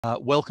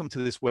Welcome to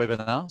this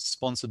webinar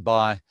sponsored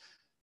by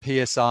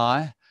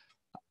PSI,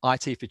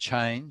 IT for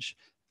Change,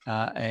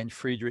 and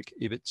Friedrich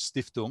Ebert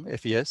Stiftung,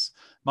 FES.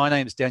 My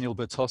name is Daniel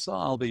Bertossa.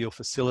 I'll be your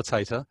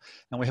facilitator,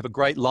 and we have a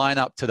great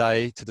lineup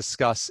today to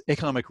discuss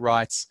economic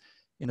rights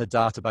in a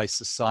database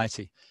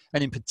society,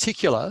 and in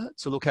particular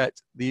to look at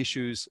the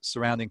issues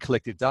surrounding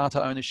collective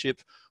data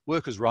ownership,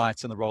 workers'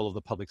 rights, and the role of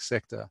the public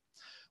sector.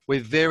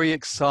 We're very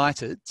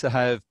excited to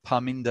have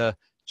Parminder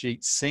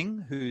Jeet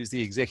Singh, who's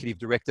the Executive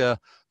Director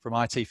from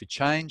IT for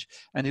Change,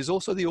 and is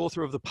also the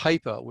author of the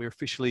paper we're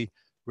officially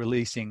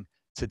releasing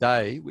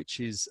today, which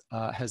is,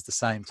 has the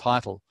same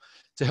title.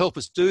 To help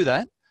us do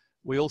that,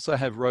 we also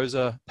have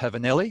Rosa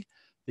Pavanelli,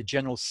 the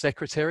General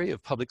Secretary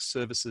of Public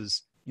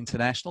Services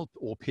International,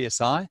 or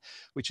PSI,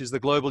 which is the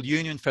global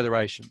union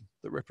federation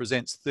that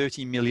represents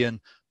 30 million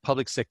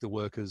public sector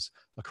workers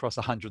across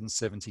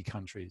 170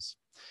 countries.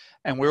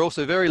 And we're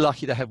also very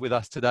lucky to have with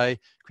us today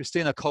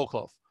Christina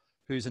Colclough,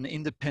 who's an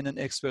independent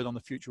expert on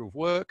the future of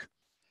work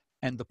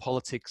and the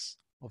politics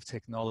of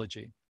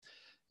technology.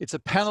 It's a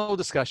panel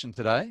discussion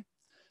today,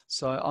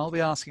 so I'll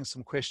be asking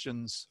some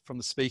questions from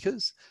the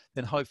speakers,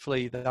 then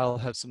hopefully they'll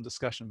have some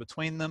discussion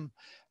between them,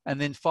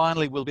 and then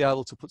finally we'll be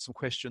able to put some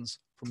questions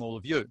from all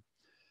of you.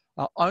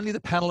 Only the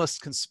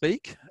panelists can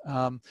speak,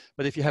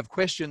 but if you have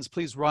questions,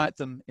 please write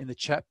them in the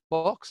chat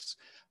box,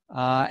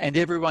 and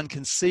everyone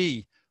can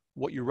see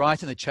what you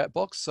write in the chat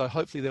box, so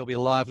hopefully there'll be a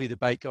lively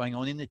debate going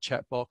on in the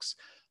chat box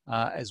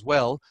as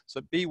well.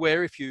 So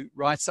beware, if you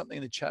write something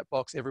in the chat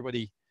box,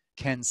 everybody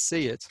can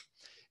see it.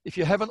 If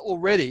you haven't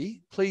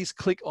already, please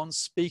click on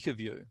speaker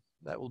view.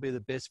 That will be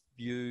the best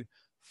view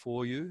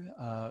for you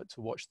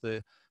to watch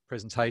the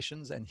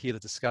presentations and hear the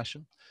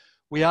discussion.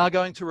 We are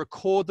going to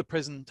record the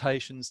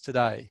presentations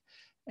today,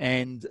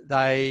 and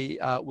they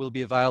will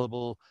be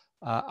available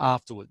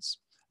afterwards.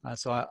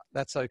 So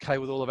that's okay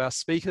with all of our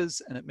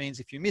speakers, and it means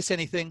if you miss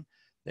anything,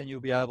 then you'll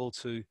be able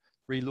to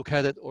relook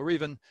at it or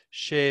even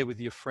share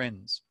with your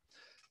friends.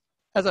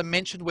 As I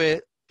mentioned, we're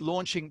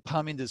launching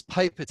Parminder's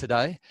paper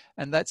today,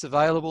 and that's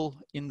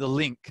available in the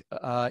link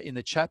in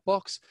the chat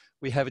box.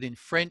 We have it in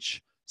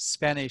French,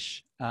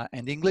 Spanish,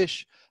 and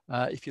English,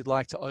 if you'd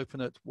like to open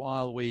it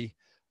while we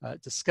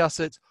discuss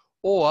it,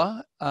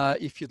 or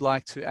if you'd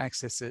like to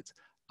access it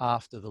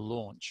after the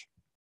launch.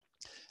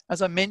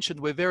 As I mentioned,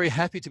 we're very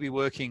happy to be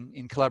working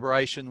in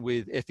collaboration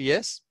with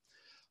FES,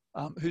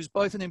 who's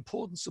both an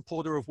important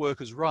supporter of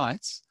workers'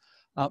 rights,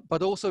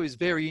 but also is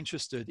very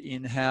interested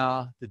in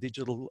how the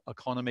digital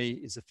economy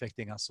is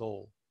affecting us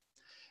all.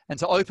 And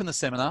to open the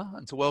seminar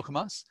and to welcome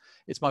us,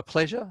 it's my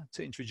pleasure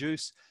to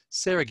introduce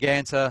Sarah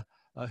Ganter,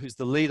 who's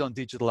the lead on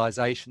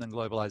digitalization and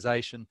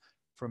globalization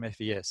from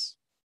FES.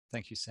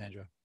 Thank you,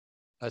 Sarah.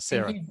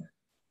 Thank you.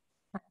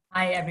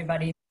 Hi,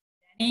 everybody.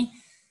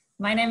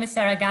 My name is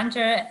Sarah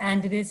Ganter,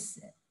 and it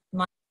is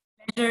my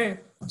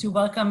pleasure to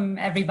welcome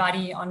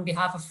everybody on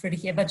behalf of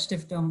Friedrich Ebert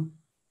Stiftung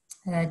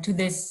to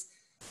this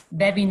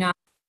webinar,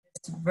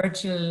 this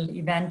virtual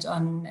event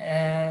on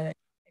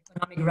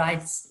economic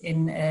rights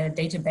in a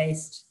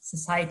data-based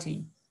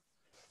society.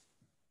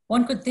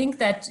 One could think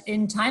that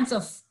in times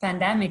of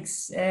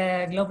pandemics,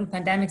 global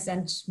pandemics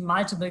and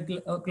multiple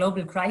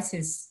global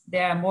crises,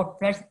 there are more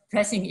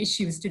pressing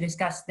issues to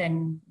discuss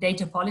than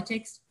data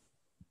politics.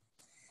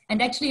 And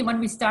actually, when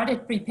we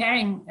started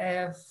preparing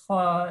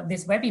for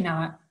this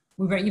webinar,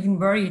 we were even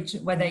worried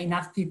whether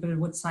enough people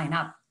would sign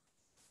up.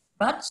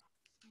 But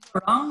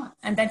we're wrong,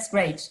 and that's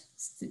great.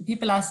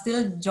 People are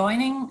still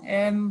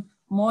joining.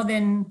 More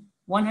than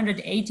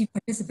 180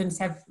 participants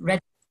have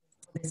registered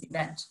for this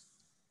event.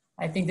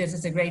 I think this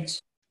is a great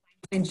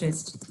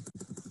interest.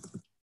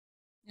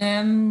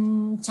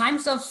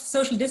 Times of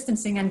social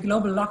distancing and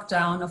global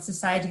lockdown of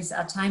societies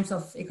are times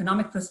of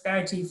economic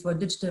prosperity for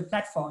digital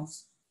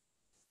platforms.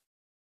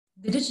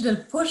 The digital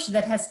push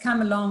that has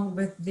come along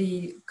with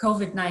the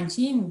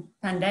COVID-19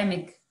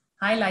 pandemic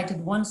highlighted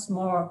once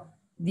more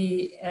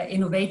the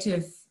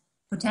innovative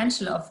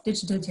potential of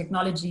digital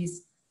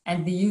technologies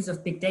and the use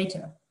of big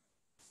data.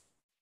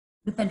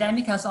 The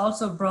pandemic has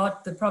also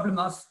brought the problem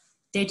of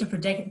data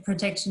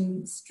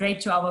protection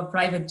straight to our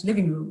private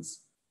living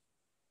rooms.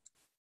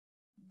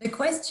 The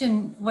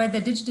question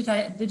whether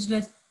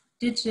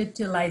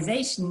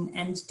digitalization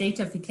and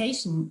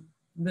datafication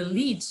will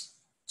lead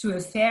to a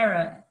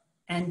fairer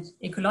and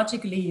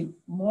ecologically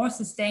more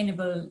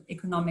sustainable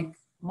economic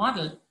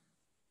model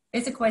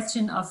is a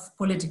question of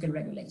political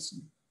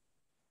regulation.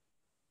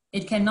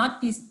 It cannot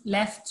be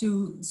left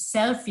to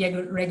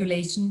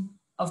self-regulation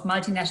of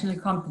multinational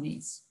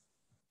companies.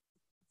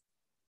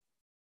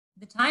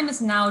 The time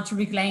is now to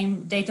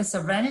reclaim data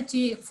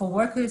sovereignty for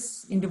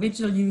workers,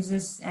 individual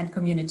users, and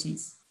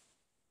communities.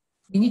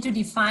 We need to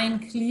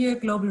define clear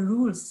global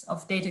rules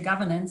of data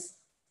governance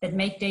that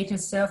make data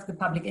serve the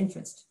public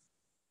interest.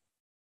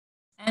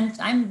 And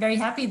I'm very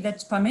happy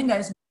that Parminder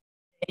is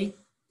today.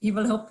 He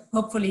will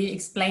hopefully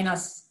explain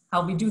us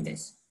how we do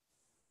this.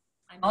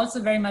 I'm also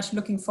very much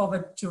looking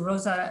forward to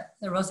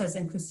Rosa's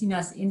and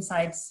Christina's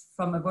insights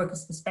from a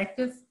worker's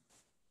perspective.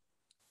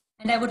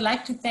 And I would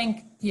like to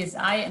thank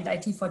PSI and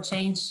IT for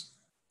Change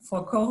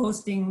for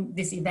co-hosting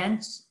this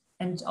event,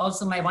 and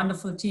also my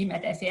wonderful team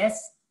at FES,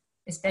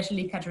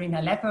 especially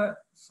Katharina Lepper,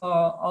 for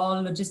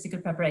all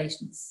logistical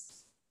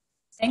preparations.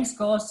 Thanks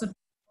goes to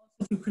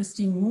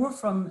Christine Moore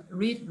from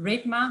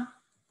REDMA,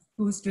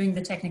 who's doing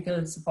the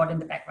technical support in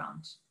the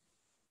background.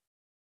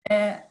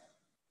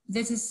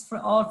 This is for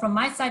all from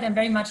my side. I'm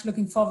very much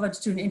looking forward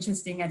to an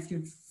interesting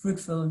and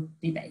fruitful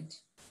debate.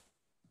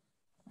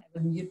 I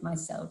will mute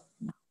myself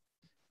now.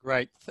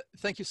 Great.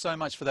 Thank you so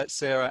much for that,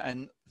 Sarah.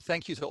 And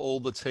thank you to all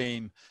the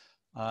team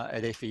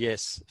at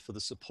FES for the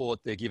support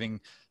they're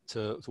giving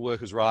to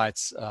workers'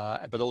 rights,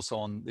 but also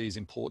on these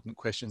important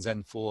questions,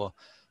 and for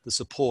the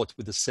support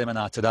with the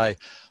seminar today.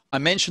 I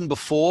mentioned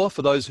before,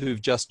 for those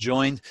who've just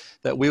joined,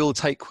 that we will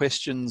take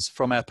questions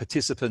from our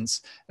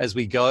participants as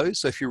we go.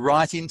 So if you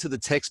write into the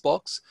text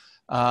box,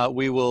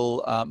 we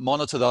will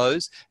monitor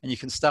those, and you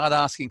can start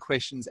asking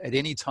questions at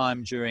any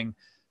time during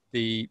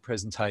the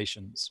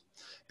presentations.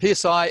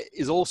 PSI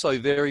is also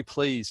very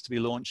pleased to be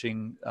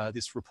launching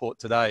this report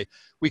today.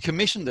 We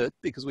commissioned it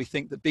because we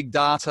think that big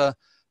data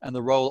and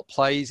the role it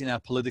plays in our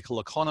political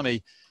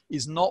economy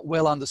is not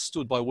well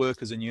understood by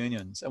workers and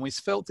unions. And we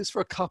felt this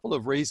for a couple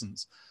of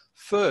reasons.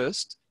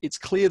 First, it's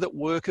clear that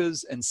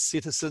workers and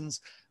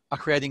citizens are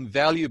creating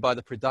value by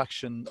the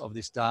production of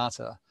this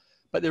data,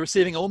 but they're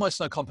receiving almost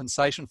no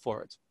compensation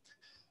for it.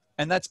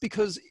 And that's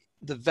because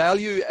the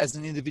value as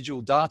an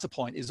individual data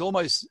point is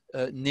almost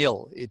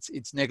nil,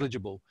 it's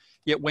negligible.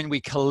 Yet when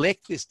we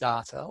collect this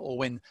data, or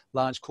when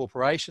large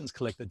corporations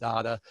collect the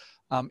data,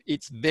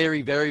 it's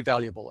very, very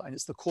valuable. And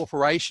it's the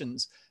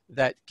corporations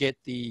that get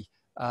the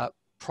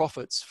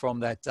profits from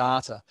that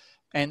data.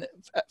 And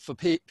for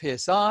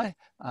PSI,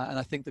 and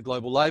I think the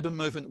global labour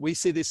movement, we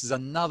see this as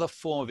another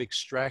form of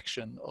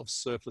extraction of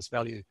surplus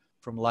value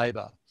from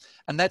labour.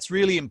 And that's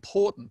really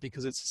important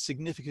because it's a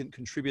significant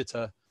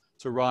contributor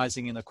to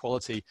rising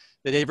inequality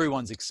that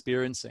everyone's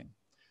experiencing.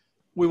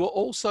 We were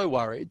also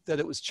worried that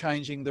it was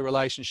changing the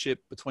relationship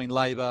between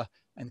labour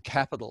and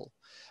capital.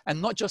 And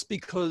not just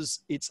because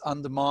it's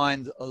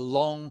undermined a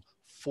long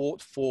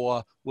fought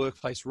for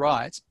workplace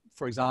rights,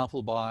 for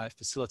example, by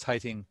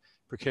facilitating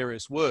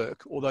precarious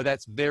work, although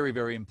that's very,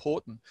 very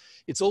important.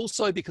 It's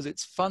also because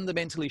it's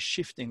fundamentally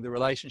shifting the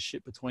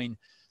relationship between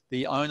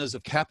the owners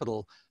of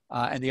capital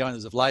and the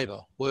owners of labour,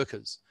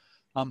 workers.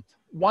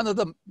 One of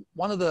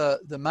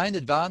the main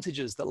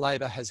advantages that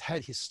labour has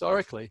had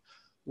historically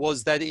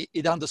was that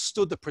it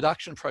understood the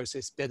production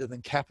process better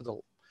than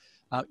capital.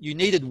 You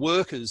needed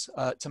workers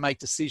to make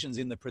decisions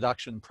in the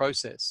production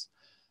process.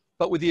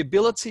 But with the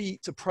ability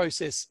to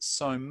process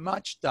so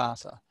much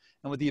data,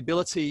 and with the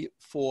ability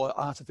for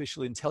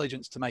artificial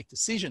intelligence to make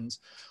decisions,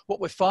 what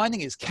we're finding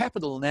is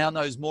capital now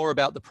knows more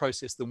about the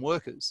process than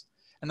workers,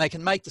 and they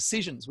can make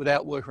decisions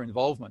without worker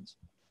involvement.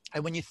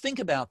 And when you think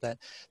about that,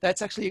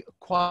 that's actually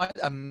quite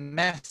a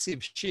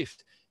massive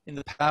shift in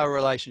the power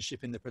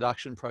relationship in the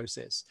production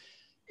process.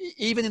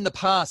 Even in the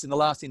past, in the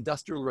last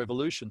industrial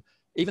revolution,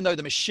 even though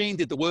the machine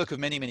did the work of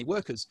many, many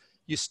workers,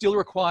 you still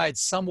required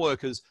some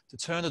workers to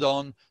turn it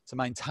on, to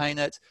maintain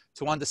it,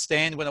 to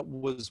understand when it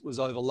was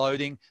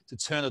overloading, to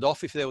turn it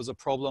off if there was a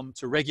problem,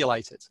 to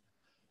regulate it.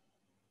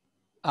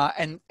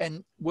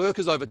 And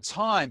workers over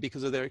time,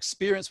 because of their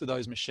experience with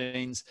those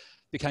machines,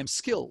 became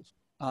skilled.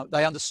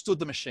 They understood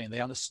the machine, they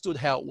understood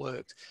how it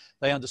worked,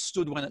 they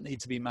understood when it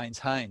needed to be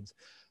maintained.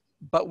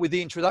 But with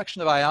the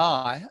introduction of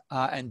AI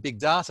and big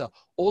data,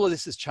 all of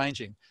this is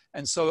changing.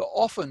 And so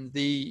often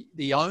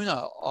the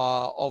owner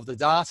of the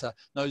data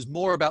knows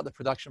more about the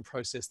production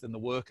process than the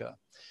worker.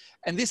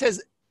 And this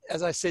has,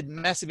 as I said,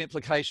 massive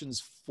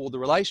implications for the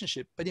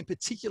relationship, but in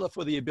particular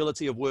for the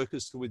ability of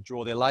workers to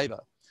withdraw their labour.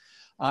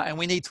 And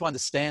we need to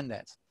understand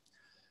that.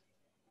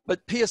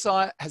 But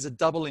PSI has a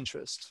double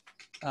interest,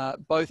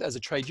 both as a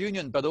trade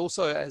union, but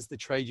also as the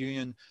trade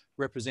union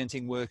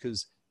representing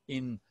workers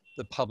in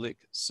the public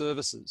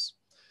services.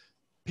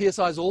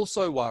 PSI is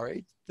also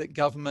worried that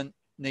government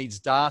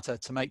needs data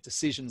to make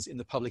decisions in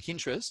the public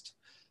interest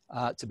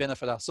to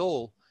benefit us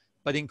all,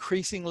 but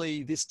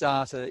increasingly this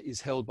data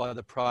is held by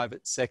the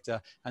private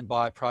sector and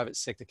by private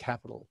sector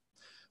capital.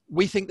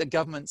 We think that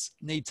governments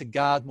need to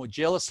guard more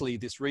jealously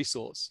this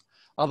resource,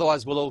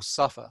 otherwise we'll all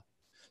suffer.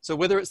 So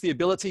whether it's the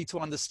ability to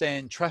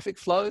understand traffic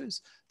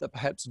flows that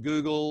perhaps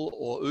Google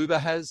or Uber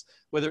has,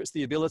 whether it's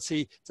the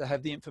ability to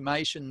have the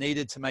information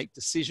needed to make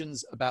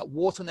decisions about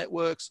water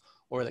networks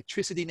or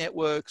electricity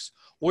networks,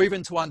 or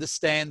even to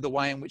understand the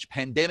way in which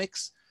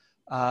pandemics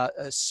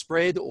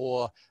spread,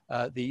 or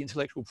the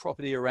intellectual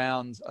property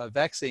around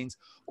vaccines,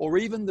 or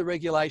even the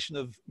regulation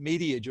of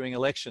media during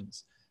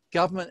elections.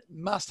 Government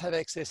must have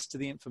access to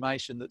the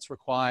information that's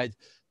required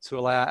to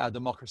allow our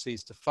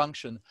democracies to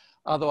function.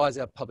 Otherwise,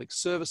 our public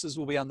services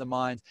will be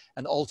undermined,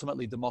 and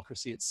ultimately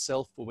democracy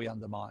itself will be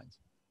undermined.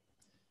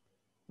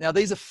 Now,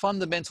 these are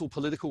fundamental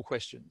political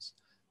questions,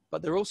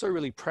 but they're also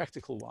really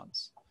practical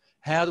ones.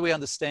 How do we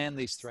understand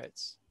these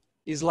threats?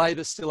 Is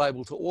Labor still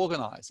able to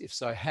organise? If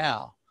so,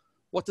 how?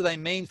 What do they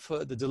mean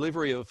for the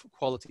delivery of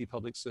quality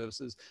public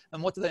services?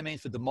 And what do they mean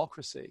for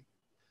democracy?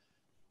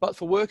 But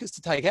for workers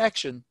to take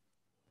action,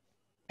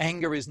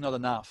 anger is not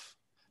enough.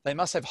 They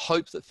must have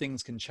hope that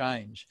things can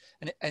change.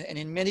 And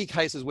in many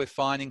cases, we're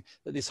finding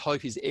that this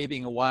hope is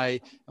ebbing away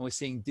and we're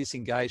seeing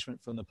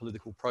disengagement from the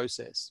political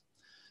process.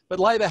 But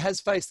Labor has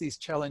faced these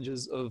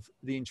challenges of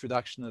the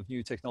introduction of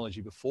new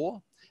technology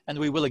before, and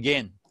we will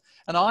again.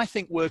 And I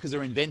think workers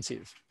are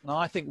inventive, and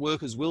I think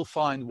workers will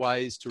find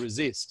ways to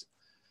resist.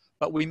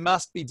 But we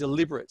must be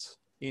deliberate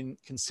in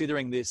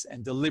considering this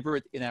and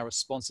deliberate in our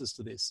responses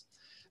to this.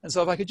 And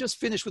so if I could just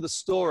finish with a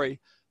story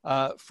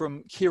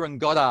from Kieran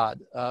Goddard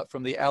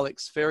from the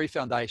Alex Ferry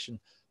Foundation,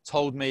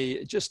 told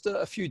me just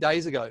a few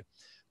days ago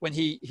when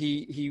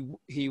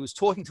he was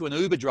talking to an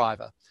Uber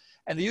driver,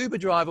 and the Uber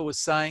driver was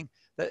saying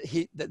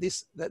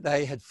that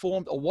they had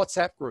formed a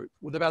WhatsApp group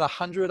with about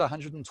 100,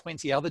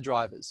 120 other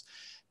drivers,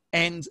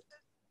 and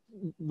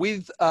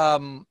with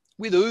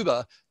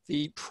Uber,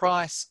 the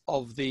price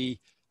of the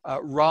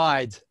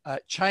ride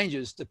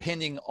changes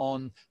depending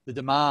on the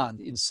demand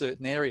in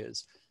certain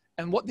areas.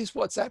 And what this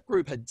WhatsApp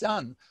group had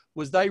done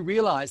was they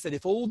realized that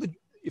if all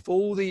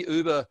the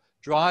Uber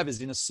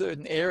drivers in a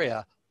certain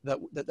area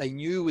that they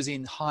knew was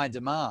in high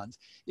demand,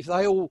 if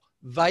they all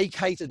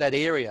vacated that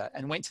area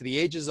and went to the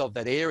edges of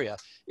that area,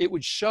 it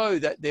would show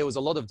that there was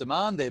a lot of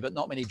demand there, but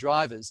not many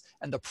drivers,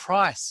 and the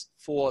price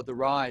for the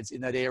rides in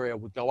that area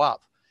would go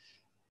up.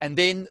 And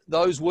then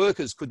those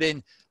workers could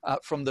then,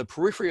 from the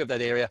periphery of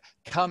that area,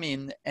 come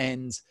in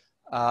and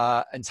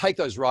take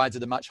those rides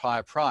at a much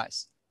higher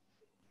price.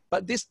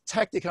 But this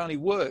tactic only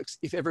works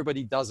if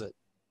everybody does it.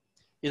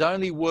 It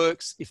only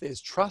works if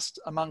there's trust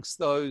amongst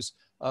those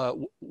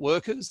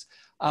workers,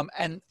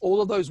 and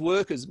all of those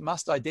workers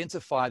must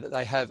identify that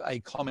they have a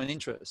common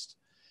interest.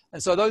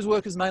 And so those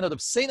workers may not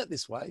have seen it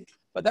this way,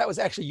 but that was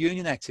actually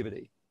union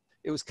activity.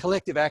 It was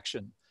collective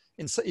action.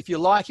 And so if you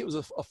like, it was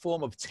a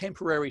form of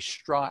temporary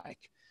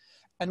strike.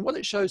 And what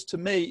it shows to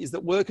me is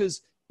that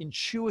workers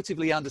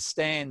intuitively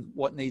understand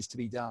what needs to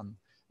be done.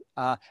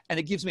 And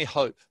it gives me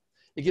hope.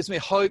 It gives me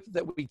hope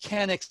that we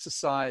can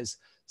exercise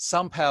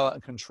some power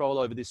and control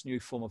over this new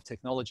form of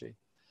technology.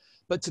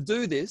 But to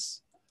do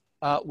this,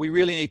 we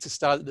really need to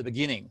start at the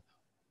beginning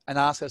and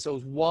ask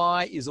ourselves,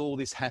 why is all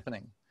this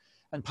happening?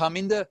 And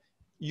Parminder,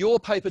 your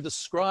paper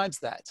describes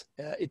that.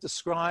 It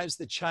describes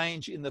the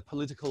change in the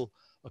political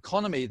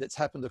economy that's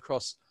happened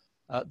across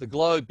the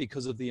globe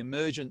because of the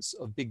emergence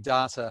of big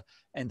data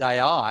and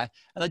AI.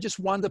 And I just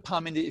wonder,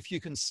 Parminder, if you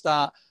can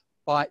start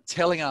by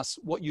telling us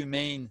what you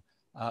mean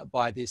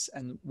by this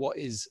and what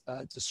is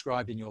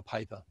described in your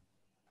paper.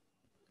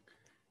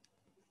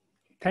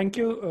 Thank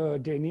you,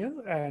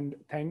 Daniel, and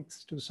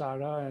thanks to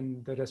Sarah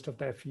and the rest of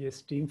the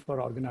FES team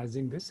for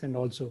organizing this and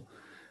also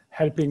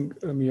helping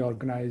me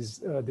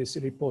organize this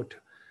report.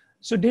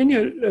 So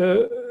Daniel,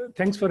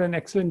 thanks for an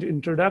excellent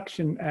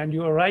introduction. And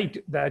you're right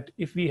that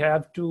if we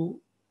have to,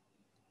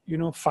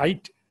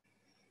 fight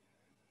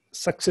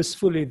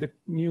successfully the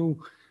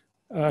new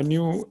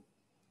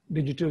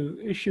digital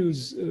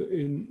issues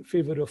in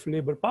favor of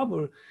labor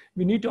power,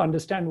 we need to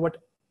understand what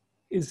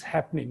is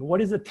happening.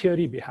 What is the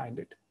theory behind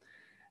it?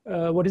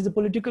 What is the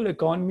political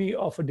economy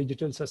of a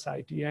digital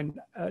society? And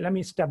let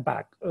me step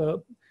back.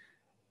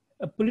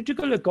 A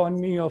political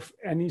economy of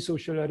any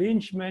social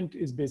arrangement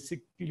is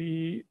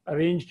basically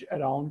arranged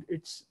around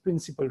its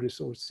principal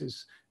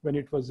resources. When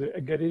it was an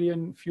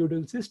agrarian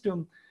feudal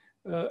system,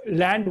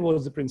 land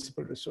was the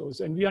principal resource.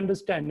 And we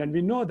understand and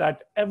we know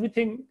that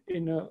everything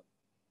in a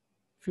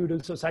feudal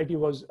society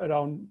was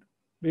around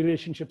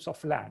relationships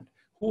of land.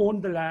 Who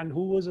owned the land,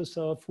 who was a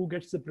serf, who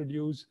gets the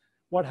produce,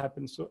 what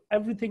happens. So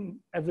everything,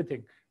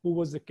 who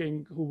was the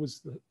king, who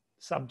was the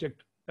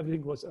subject,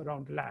 everything was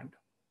around land.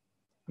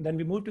 And then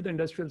we moved to the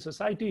industrial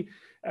society.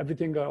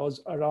 Everything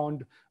was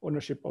around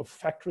ownership of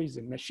factories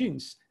and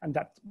machines, and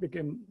that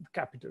became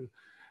capital.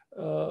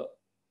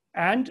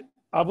 And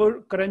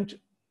our current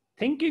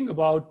thinking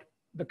about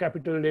the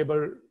capital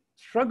labor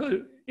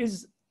struggle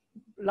is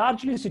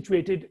largely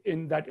situated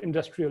in that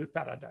industrial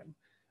paradigm.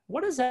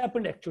 What has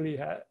happened actually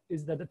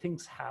is that the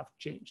things have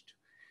changed.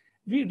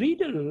 We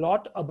read a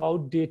lot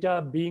about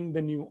data being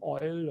the new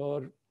oil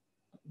or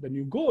the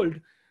new gold.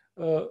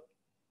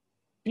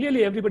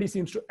 Clearly, everybody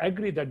seems to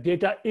agree that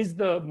data is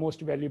the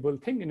most valuable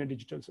thing in a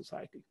digital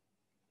society.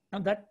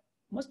 And that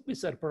must be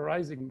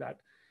surprising that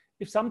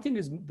if something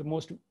is the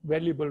most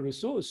valuable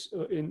resource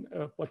in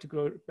a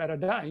particular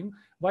paradigm,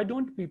 why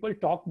don't people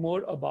talk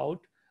more about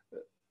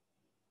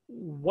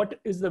what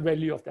is the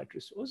value of that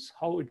resource,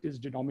 how it is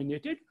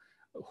denominated,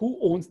 who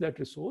owns that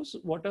resource,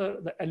 what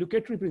are the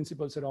allocatory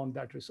principles around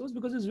that resource?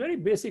 Because it's very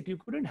basic. You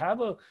couldn't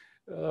have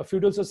a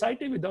feudal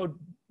society without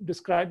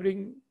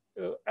describing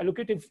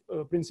allocative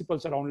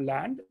principles around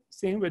land,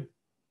 same with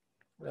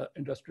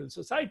industrial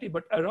society,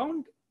 but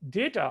around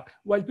data,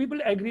 while people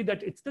agree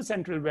that it's the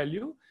central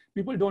value,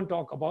 people don't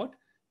talk about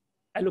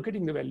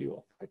allocating the value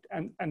of it,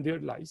 and there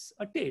lies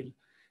a tail.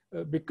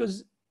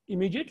 Because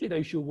immediately the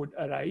issue would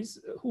arise,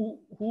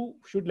 who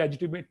should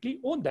legitimately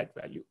own that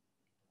value?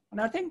 And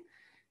I think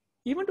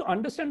even to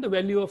understand the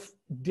value of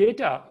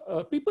data,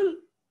 people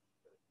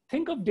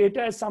think of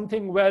data as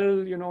something,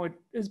 well, it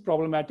is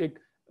problematic,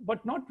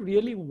 but not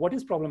really what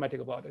is problematic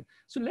about it.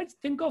 So let's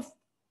think of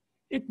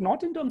it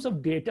not in terms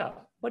of data,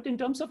 but in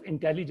terms of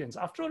intelligence.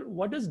 After all,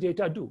 what does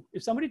data do?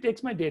 If somebody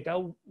takes my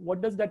data,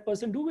 what does that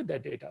person do with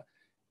that data?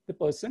 The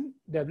person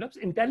develops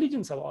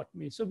intelligence about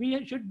me. So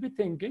we should be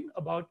thinking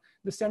about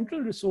the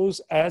central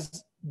resource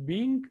as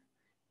being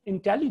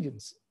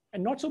intelligence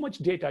and not so much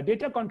data.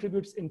 Data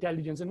contributes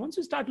intelligence. And once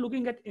you start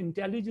looking at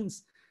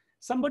intelligence,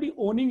 somebody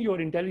owning your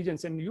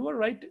intelligence, and you are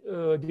right,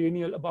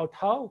 Daniel, about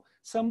how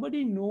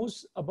somebody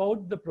knows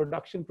about the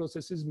production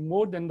processes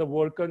more than the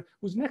worker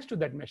who's next to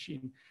that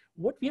machine.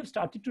 What we have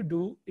started to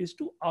do is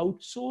to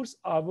outsource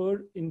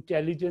our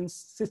intelligence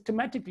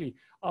systematically,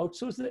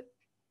 outsource the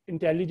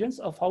intelligence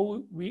of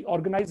how we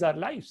organize our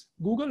lives.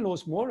 Google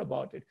knows more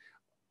about it.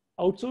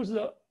 Outsource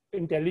the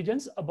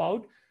intelligence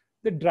about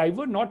the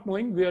driver not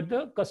knowing where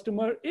the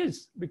customer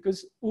is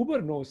because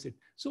Uber knows it.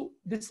 So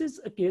this is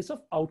a case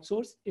of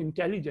outsourced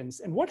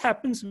intelligence. And what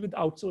happens with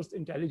outsourced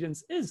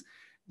intelligence is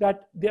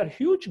that there are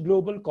huge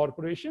global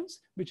corporations,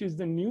 which is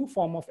the new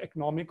form of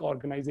economic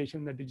organization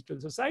in the digital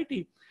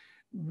society,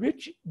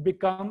 which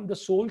become the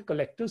sole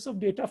collectors of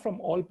data from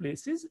all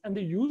places. And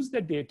they use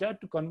the data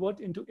to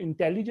convert into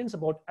intelligence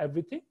about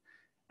everything.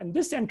 And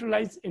this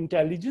centralized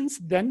intelligence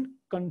then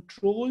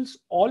controls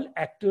all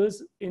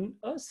actors in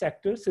a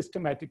sector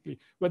systematically,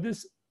 whether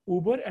it's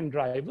Uber and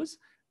drivers,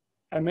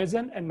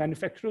 Amazon and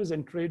manufacturers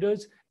and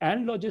traders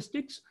and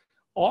logistics,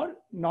 or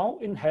now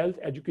in health,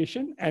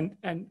 education, and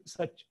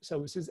such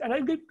services. And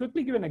I'll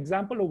quickly give an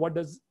example of what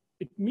does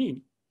it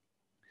mean.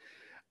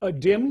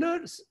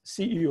 Daimler's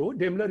CEO,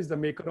 Daimler is the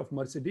maker of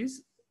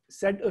Mercedes,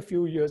 said a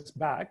few years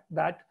back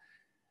that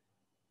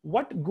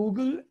what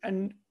Google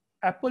and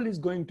Apple is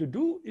going to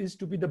do is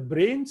to be the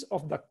brains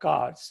of the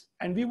cars,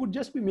 and we would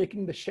just be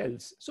making the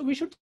shells. So we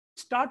should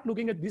start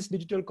looking at these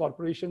digital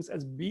corporations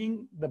as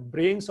being the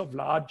brains of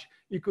large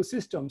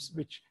ecosystems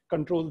which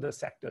control the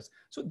sectors.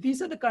 So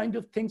these are the kind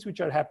of things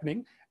which are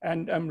happening,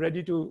 and I'm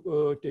ready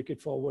to take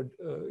it forward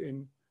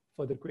in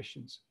further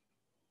questions.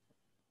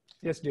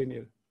 Yes,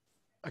 Daniel.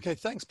 Okay,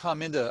 thanks,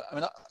 Parminder. I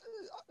mean,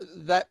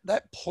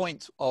 that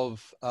point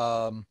of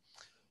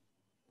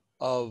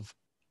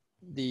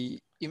the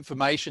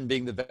information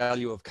being the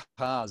value of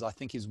cars, I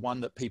think is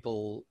one that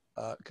people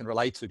can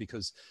relate to,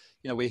 because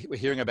we're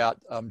hearing about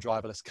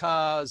driverless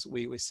cars.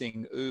 We're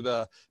seeing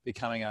Uber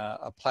becoming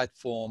a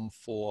platform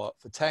for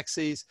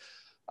taxis,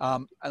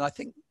 and I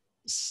think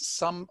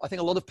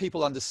a lot of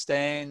people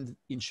understand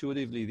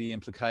intuitively the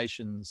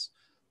implications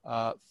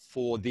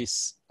for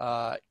this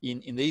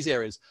in these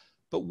areas.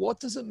 But what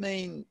does it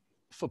mean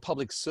for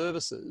public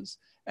services,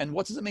 and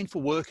what does it mean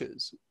for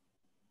workers?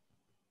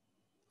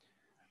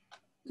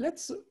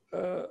 Let's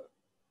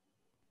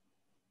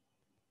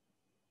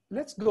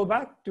go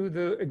back to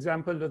the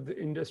example of the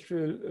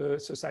industrial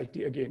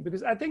society again,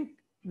 because I think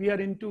we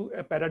are into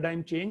a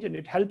paradigm change, and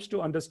it helps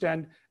to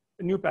understand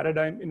a new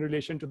paradigm in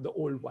relation to the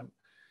old one.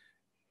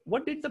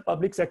 What did the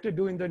public sector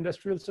do in the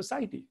industrial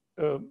society?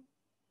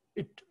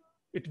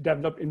 It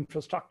developed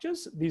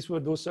infrastructures. These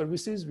were those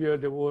services where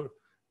there were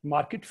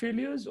market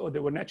failures or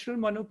there were natural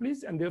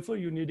monopolies, and therefore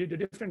you needed a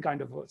different kind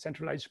of a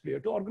centralized player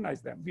to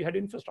organize them. We had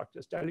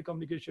infrastructures,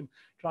 telecommunication,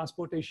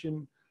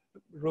 transportation,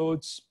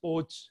 roads,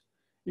 ports,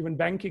 even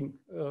banking,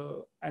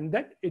 and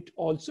that it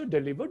also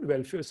delivered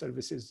welfare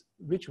services,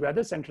 which,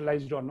 whether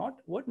centralized or not,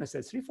 were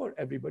necessary for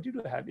everybody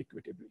to have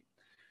equitably.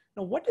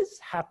 Now, what is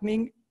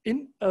happening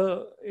in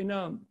a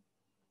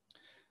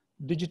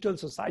digital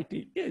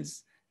society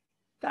is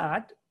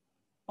that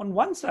on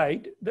one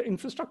side, the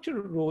infrastructure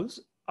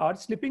roles are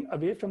slipping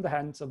away from the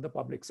hands of the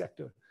public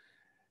sector.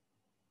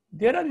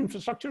 There are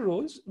infrastructure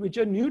roles which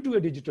are new to a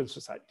digital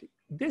society.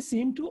 They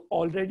seem to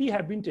already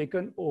have been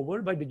taken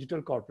over by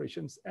digital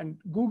corporations, and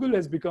Google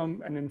has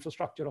become an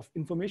infrastructure of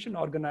information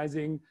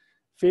organizing.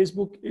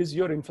 Facebook is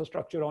your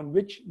infrastructure on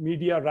which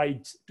media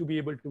rides to be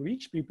able to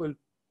reach people.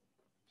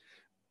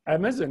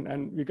 Amazon,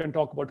 and we can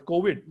talk about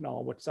COVID now,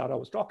 what Sarah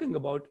was talking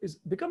about, is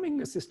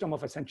becoming a system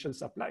of essential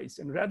supplies.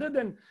 And rather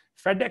than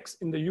FedEx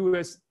in the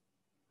US,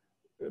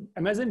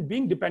 Amazon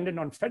being dependent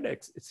on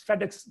FedEx, it's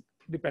FedEx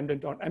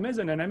dependent on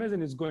Amazon, and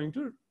Amazon is going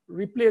to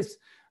replace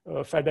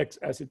FedEx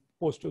as its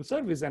postal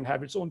service and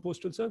have its own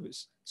postal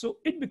service. So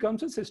it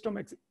becomes a system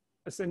of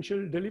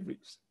essential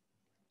deliveries.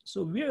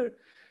 So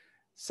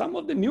some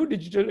of the new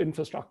digital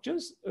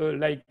infrastructures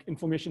like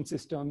information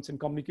systems and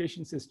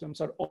communication systems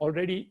are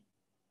already,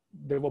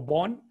 they were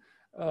born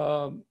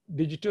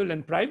digital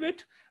and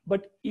private,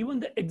 but even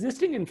the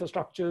existing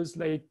infrastructures,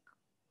 like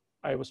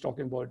I was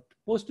talking about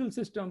postal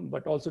system,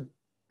 but also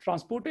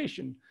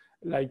transportation,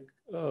 like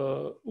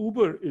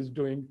Uber is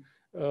doing,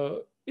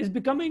 is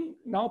becoming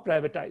now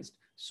privatized.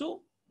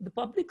 So the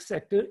public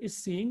sector is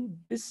seeing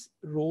this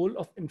role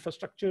of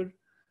infrastructure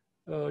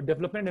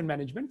development and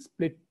management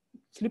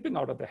slipping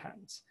out of their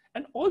hands.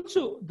 And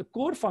also the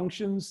core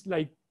functions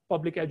like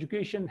public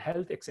education,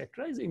 health,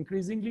 etc., is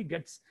increasingly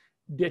gets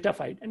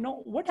datafied. And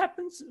now what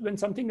happens when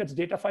something gets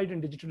datafied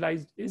and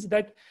digitalized is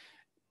that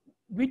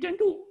we tend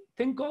to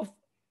think of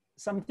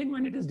something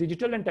when it is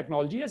digital and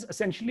technology as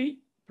essentially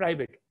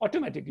private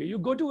automatically. You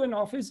go to an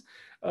office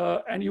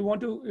and you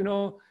want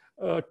to,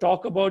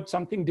 talk about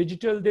something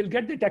digital, they'll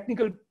get the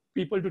technical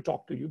people to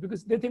talk to you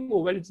because they think, oh,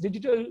 well, it's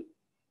digital,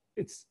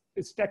 it's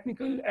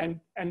technical,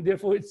 and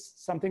therefore it's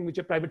something which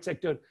a private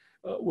sector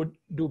would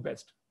do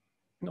best.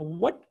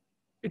 Now,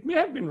 it may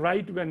have been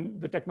right when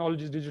the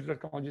digital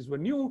technologies were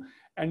new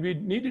and we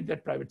needed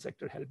that private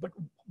sector help. But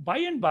by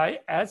and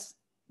by, as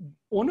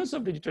owners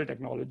of digital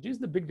technologies,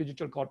 the big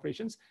digital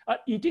corporations are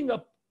eating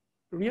up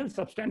real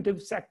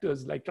substantive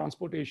sectors like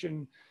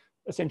transportation,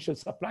 essential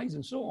supplies,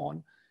 and so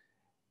on.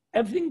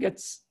 Everything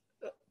gets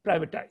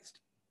privatized.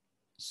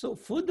 So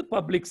for the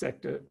public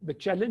sector, the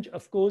challenge,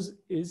 of course,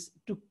 is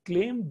to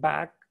claim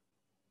back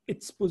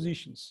its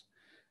positions.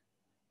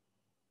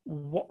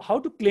 How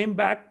to claim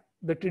back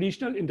the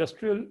traditional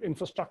industrial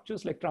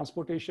infrastructures like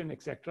transportation,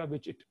 etc.,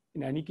 which it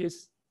in any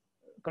case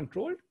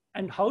controlled,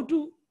 and how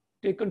to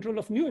take control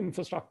of new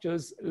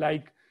infrastructures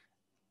like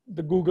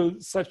the Google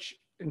search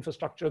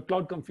infrastructure,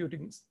 cloud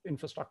computing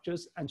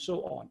infrastructures, and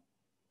so on.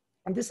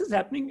 And this is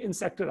happening in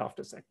sector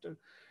after sector.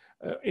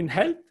 In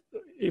health,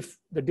 if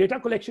the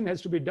data collection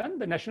has to be done,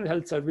 the National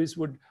Health Service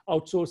would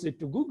outsource it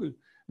to Google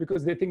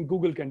because they think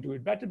Google can do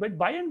it better. But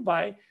by and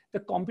by, the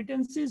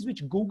competencies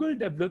which Google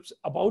develops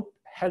about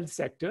health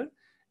sector,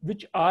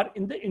 which are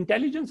in the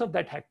intelligence of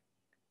that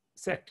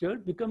sector,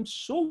 becomes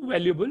so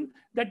valuable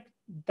that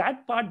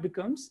that part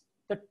becomes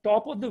the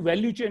top of the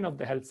value chain of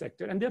the health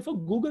sector. And therefore,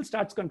 Google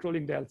starts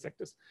controlling the health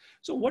sectors.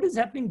 So what is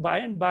happening by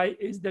and by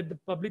is that the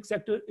public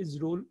sector is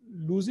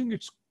losing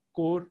its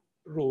core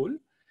role,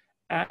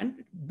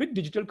 and big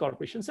digital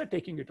corporations are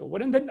taking it over.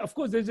 And then, of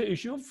course, there's the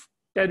issue of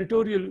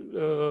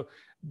territorial,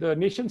 the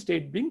nation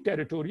state being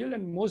territorial,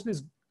 and most of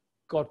these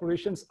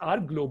corporations are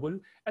global.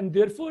 And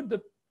therefore,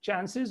 the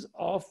chances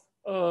of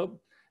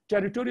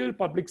territorial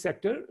public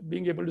sector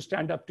being able to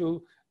stand up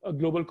to a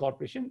global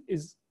corporation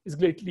is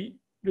greatly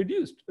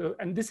reduced.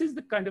 And this is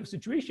the kind of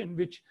situation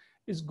which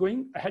is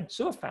going ahead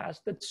so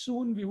fast that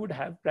soon we would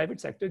have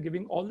private sector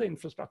giving all the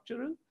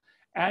infrastructural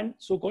and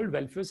so-called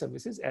welfare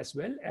services as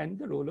well. And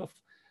the role of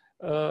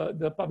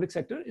the public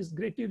sector is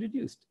greatly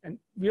reduced. And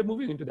we are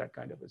moving into that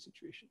kind of a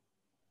situation.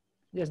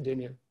 Yes,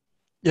 Daniel.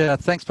 Yeah,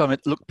 thanks,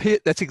 Parminder. Look,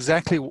 that's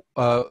exactly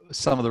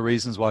some of the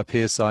reasons why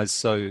PSI is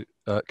so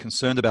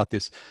concerned about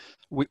this.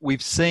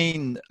 We've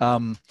seen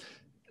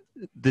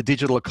the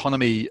digital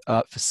economy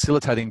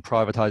facilitating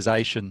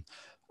privatization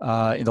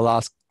in the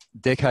last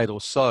decade or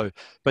so,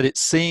 but it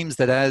seems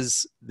that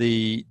as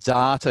the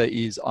data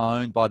is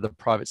owned by the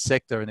private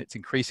sector and it's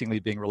increasingly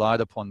being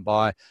relied upon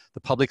by the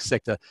public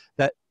sector,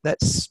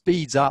 that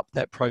speeds up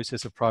that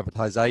process of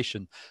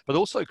privatization, but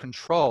also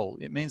control.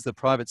 It means the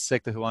private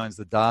sector who owns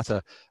the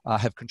data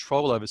have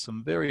control over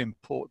some very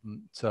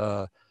important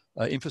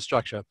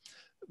infrastructure.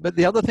 But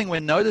the other thing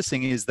we're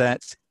noticing is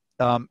that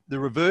the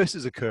reverse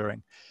is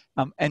occurring.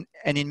 And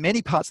in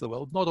many parts of the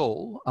world, not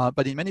all,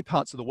 but in many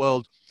parts of the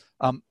world,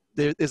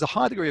 there's a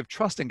high degree of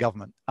trust in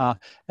government,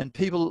 and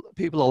people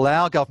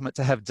allow government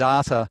to have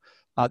data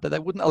that they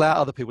wouldn't allow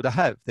other people to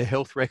have, their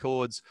health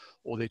records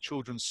or their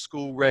children's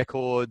school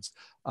records,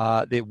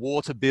 their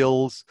water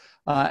bills.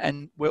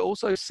 And we're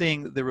also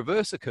seeing the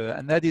reverse occur,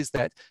 and that is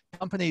that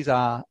companies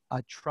are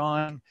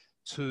trying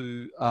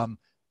to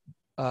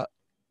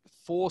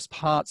force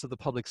parts of the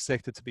public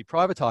sector to be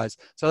privatized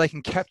so they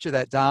can capture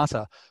that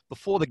data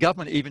before the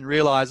government even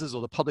realizes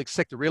or the public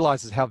sector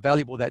realizes how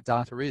valuable that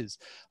data is.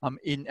 And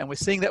we're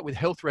seeing that with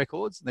health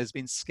records. There's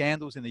been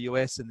scandals in the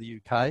US and the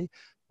UK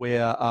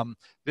where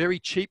very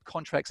cheap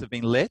contracts have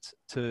been let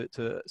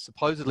to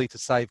supposedly to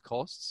save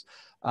costs.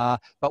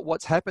 But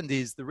what's happened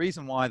is the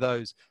reason why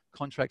those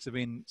contracts have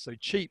been so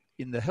cheap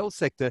in the health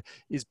sector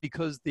is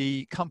because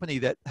the company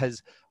that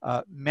has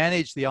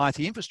managed the IT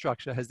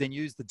infrastructure has then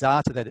used the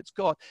data that it's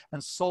got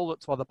and sold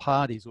it to other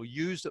parties or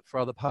used it for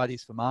other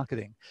parties for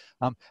marketing.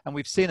 And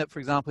we've seen it, for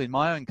example, in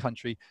my own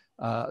country,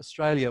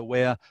 Australia,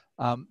 where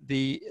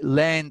the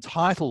land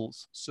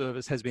titles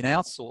service has been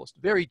outsourced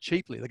very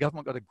cheaply. The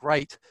government got a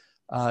great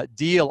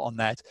deal on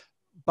that.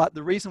 But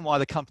the reason why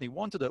the company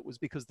wanted it was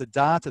because the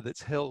data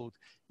that's held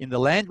in the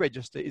land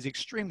register is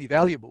extremely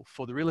valuable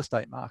for the real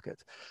estate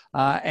market.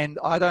 And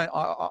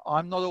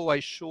I'm not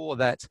always sure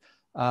that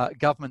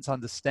governments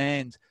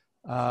understand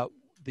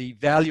the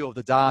value of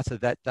the data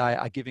that they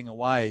are giving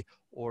away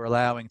or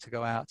allowing to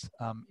go out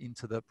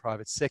into the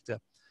private sector.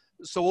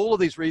 So all of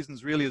these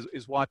reasons really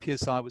is why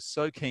PSI was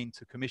so keen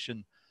to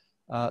commission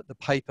the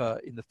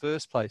paper in the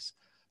first place.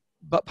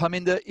 But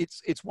Parminder,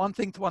 it's one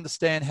thing to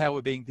understand how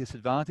we're being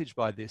disadvantaged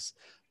by this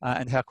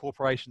and how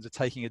corporations are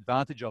taking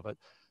advantage of it.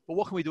 But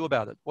what can we do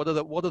about it? What are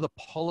the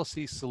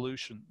policy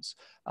solutions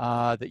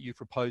that you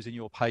propose in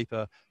your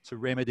paper to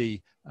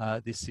remedy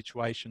this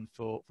situation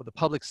for the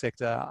public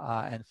sector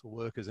and for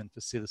workers and for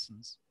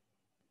citizens?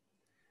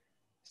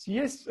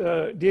 Yes,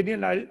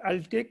 Daniel,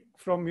 I'll take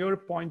from your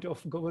point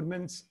of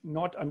governments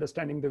not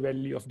understanding the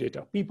value of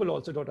data. People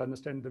also don't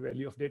understand the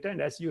value of data.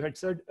 And as you had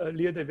said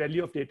earlier, the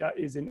value of data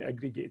is in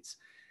aggregates.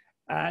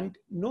 And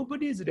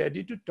nobody is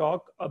ready to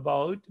talk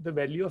about the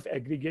value of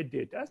aggregate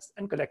data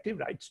and collective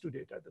rights to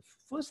data. The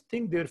first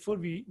thing, therefore,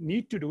 we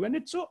need to do, and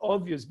it's so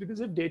obvious because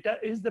if data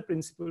is the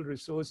principal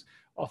resource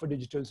of a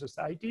digital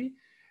society,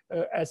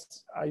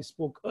 as I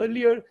spoke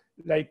earlier,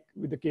 like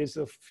with the case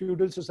of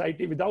feudal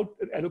society, without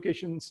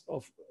allocations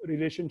of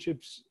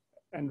relationships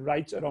and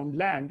rights around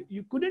land,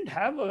 you couldn't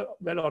have a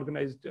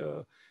well-organized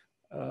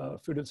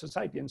feudal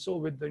society. And so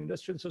with the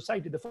industrial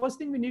society, the first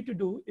thing we need to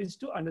do is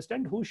to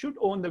understand who should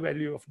own the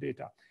value of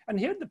data. And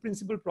here the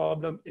principal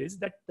problem is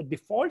that the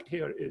default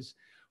here is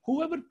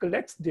whoever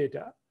collects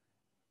data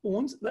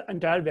owns the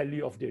entire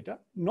value of data,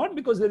 not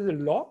because there is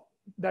a law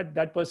that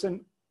that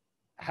person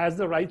has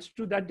the rights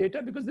to that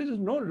data, because there is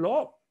no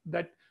law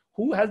that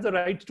who has the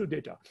rights to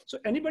data. So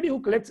anybody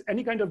who collects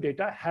any kind of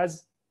data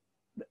has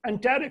the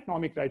entire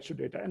economic rights to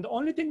data. And the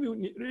only thing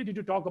we really need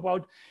to talk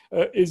about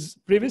is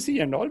privacy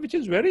and all, which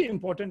is very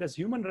important as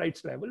human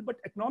rights level, but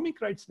economic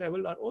rights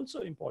level are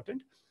also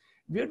important,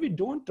 where we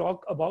don't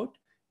talk about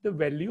the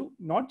value,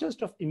 not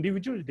just of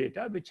individual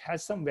data, which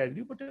has some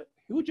value, but a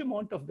huge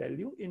amount of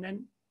value in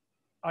an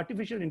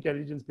artificial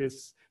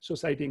intelligence-based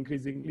society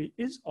increasingly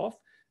is of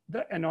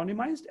the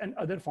anonymized and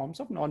other forms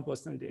of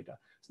non-personal data.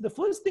 So the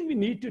first thing we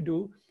need to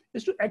do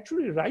is to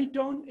actually write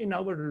down in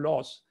our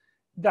laws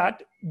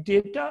that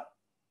data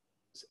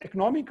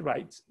economic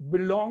rights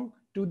belong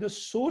to the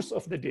source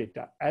of the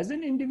data as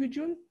an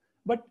individual,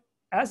 but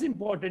as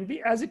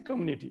importantly, as a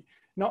community.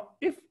 Now,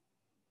 if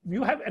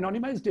you have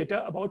anonymized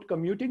data about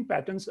commuting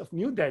patterns of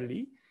New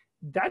Delhi,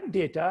 that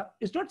data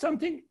is not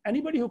something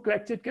anybody who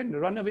collects it can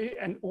run away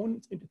and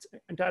own its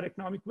entire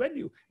economic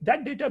value.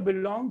 That data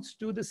belongs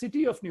to the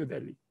city of New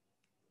Delhi.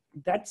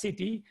 That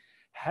city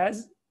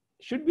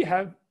should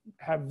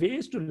have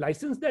ways to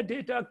license that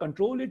data,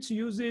 control its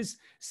uses,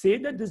 say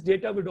that this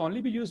data would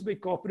only be used by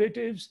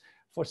cooperatives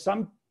for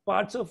some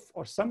parts of,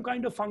 or some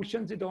kind of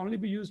functions, it only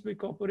be used by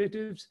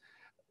cooperatives.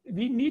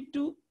 We need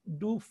to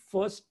do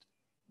first,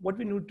 what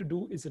we need to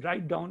do is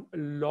write down a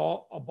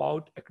law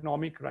about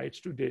economic rights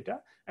to data,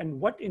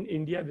 and what in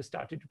India we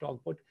started to talk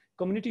about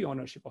community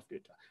ownership of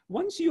data.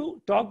 Once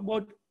you talk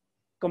about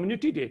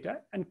community data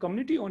and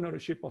community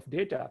ownership of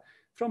data,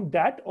 from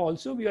that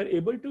also we are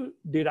able to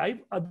derive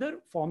other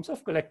forms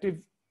of collective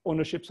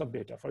ownerships of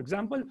data. For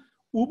example,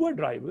 Uber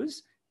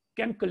drivers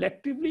can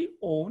collectively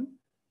own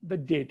the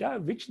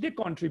data which they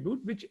contribute,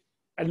 which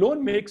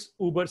alone makes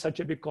Uber such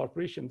a big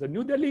corporation. The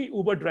New Delhi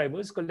Uber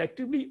drivers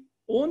collectively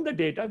own the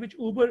data which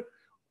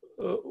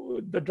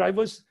the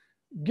drivers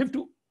give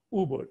to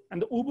Uber,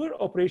 and the Uber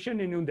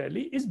operation in New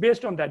Delhi is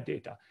based on that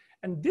data.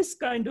 And this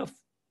kind of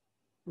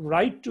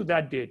right to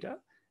that data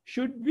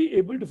should be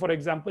able to, for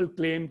example,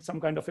 claim some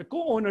kind of a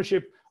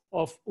co-ownership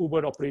of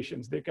Uber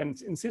operations. They can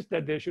insist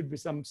that there should be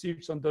some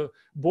seats on the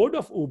board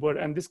of Uber,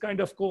 and this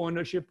kind of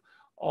co-ownership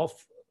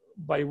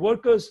by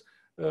workers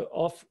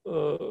of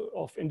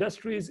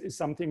industries is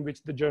something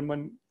which the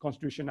German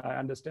constitution, I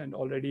understand,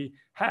 already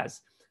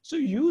has. So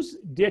use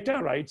data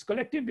rights,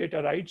 collective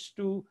data rights,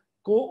 to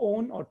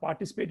co-own or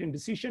participate in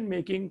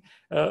decision-making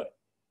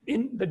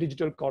in the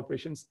digital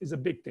corporations is a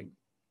big thing.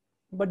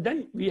 But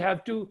then we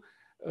have to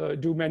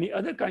do many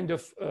other kind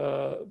of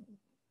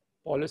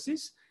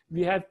policies.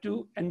 We have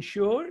to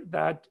ensure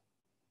that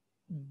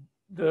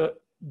the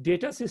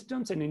data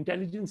systems and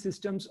intelligence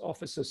systems of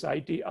a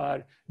society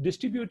are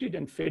distributed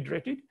and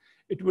federated.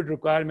 It would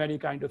require many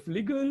kind of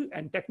legal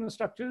and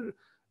technostructural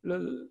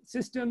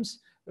systems,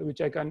 which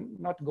I can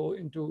not go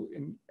into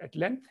at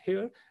length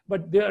here,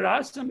 but there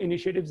are some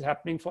initiatives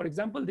happening. For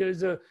example, there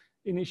is an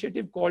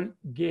initiative called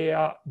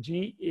GAIA,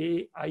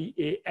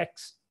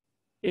 G-A-I-A-X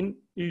in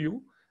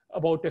EU,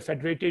 about a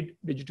federated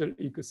digital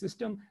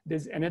ecosystem.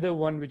 There's another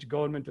one which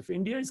Government of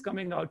India is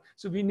coming out.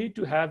 So we need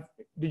to have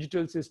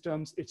digital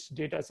systems, its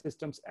data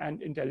systems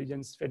and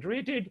intelligence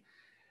federated.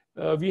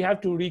 We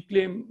have to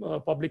reclaim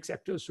public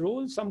sector's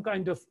roles, some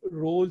kind of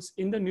roles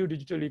in the new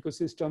digital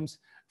ecosystems.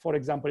 For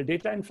example,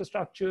 data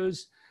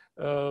infrastructures,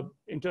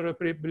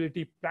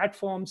 interoperability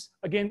platforms.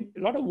 Again,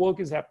 a lot of work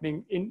is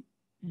happening in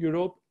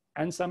Europe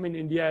and some in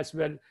India as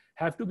well,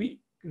 have to be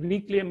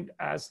reclaimed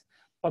as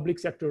public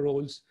sector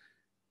roles.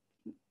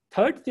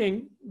 Third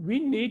thing, we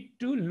need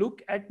to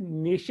look at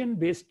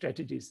nation-based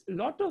strategies. A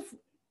lot of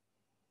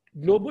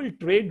global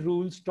trade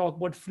rules talk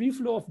about free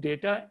flow of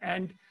data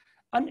and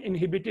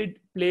uninhibited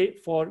play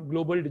for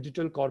global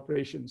digital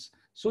corporations,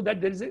 so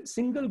that there is a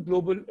single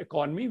global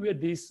economy where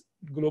these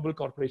global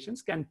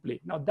corporations can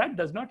play. Now, that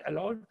does not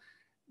allow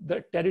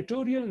the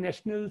territorial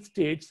national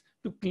states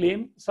to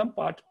claim some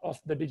part of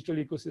the digital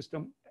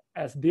ecosystem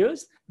as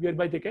theirs,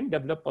 whereby they can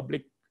develop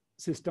public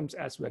systems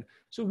as well.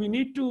 So we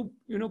need to,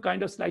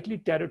 kind of slightly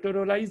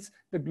territorialize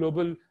the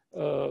global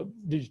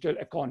digital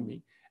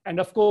economy. And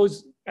of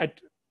course, at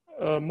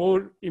a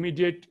more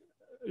immediate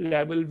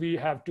level, we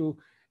have to,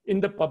 in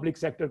the public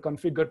sector,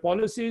 configure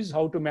policies,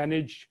 how to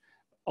manage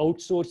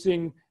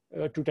outsourcing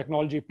to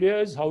technology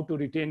players, how to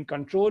retain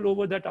control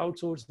over that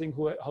outsourcing,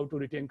 how to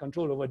retain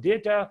control over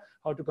data,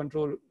 how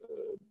to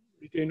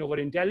retain over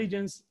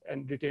intelligence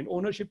and retain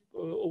ownership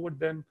over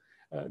them.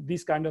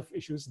 these kind of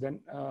issues then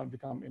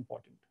become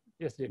important.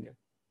 Yes, Daniel.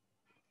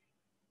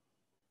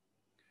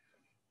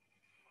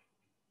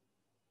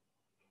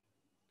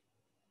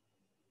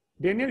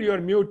 Daniel, you're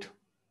mute.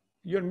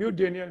 You're mute,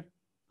 Daniel.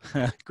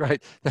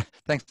 Great.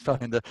 Thanks,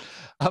 Parminder.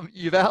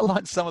 You've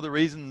outlined some of the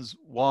reasons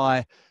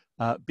why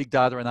big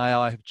data and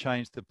AI have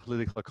changed the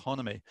political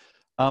economy.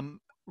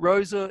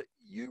 Rosa,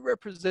 you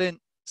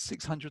represent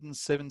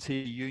 670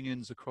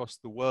 unions across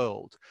the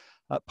world.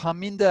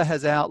 Parminder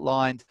has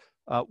outlined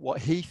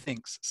what he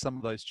thinks some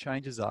of those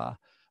changes are.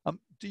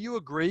 Do you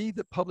agree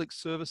that public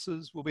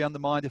services will be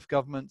undermined if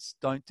governments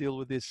don't deal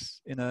with this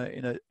in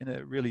a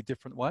really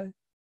different way?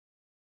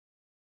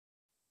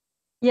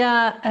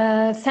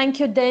 Yeah, thank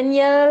you,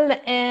 Daniel,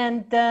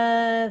 and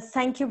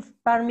thank you,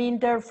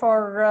 Parminder,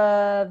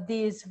 for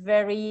this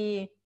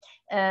very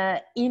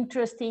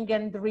interesting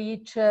and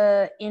rich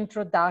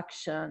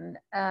introduction.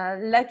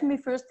 Let me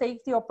first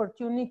take the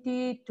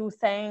opportunity to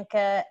thank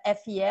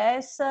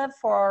FES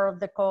for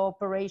the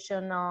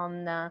cooperation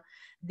on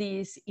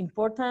these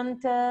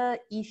important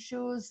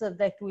issues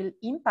that will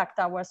impact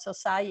our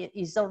society,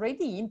 is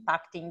already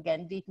impacting,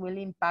 and it will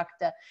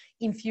impact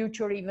in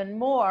future even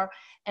more.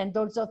 And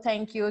also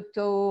thank you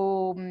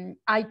to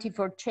IT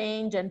for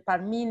Change and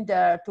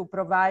Parminder to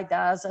provide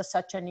us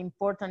such an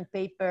important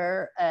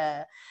paper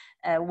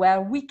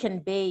where we can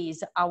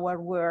base our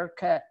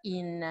work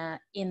in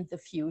the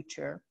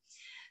future.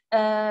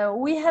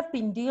 We have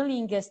been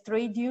dealing as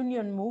trade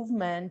union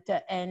movement,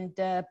 and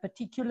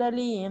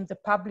particularly in the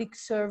public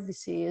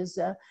services,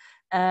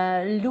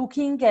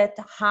 looking at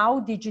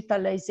how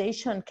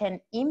digitalization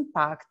can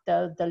impact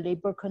the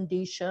labor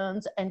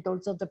conditions and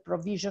also the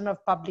provision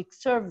of public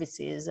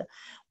services,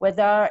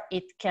 whether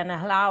it can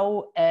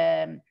allow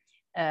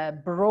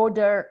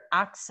broader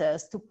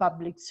access to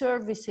public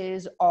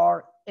services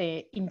or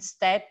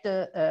instead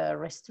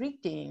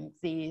restricting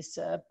this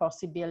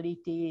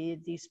possibility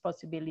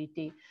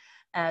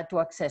to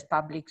access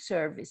public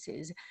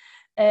services.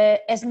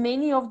 As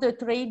many of the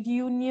trade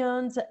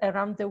unions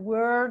around the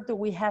world,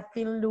 we have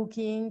been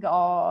looking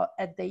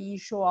at the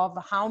issue of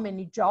how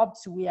many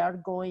jobs we are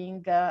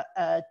going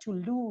to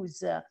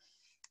lose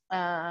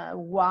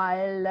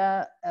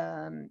while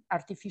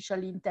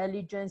artificial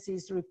intelligence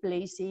is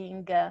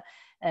replacing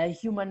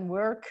human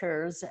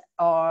workers,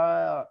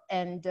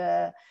 and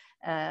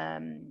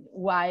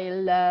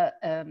while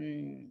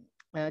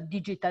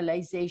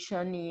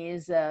digitalization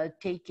is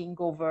taking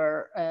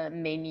over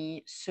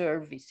many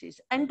services.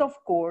 And of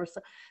course,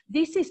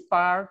 this is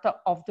part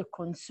of the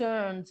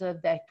concerns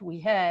that we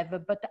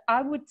have, but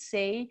I would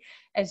say,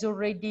 as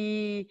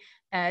already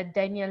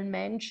Daniel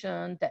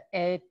mentioned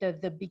at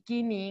the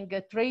beginning,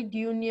 trade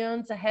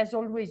unions has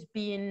always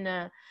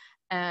been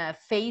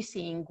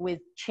facing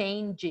with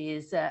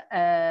changes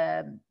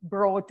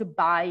brought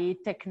by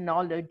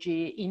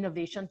technology,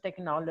 innovation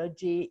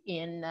technology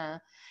in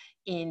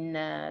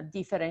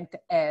different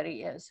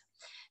areas.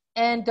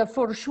 And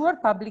for sure,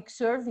 public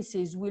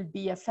services will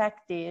be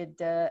affected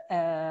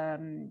by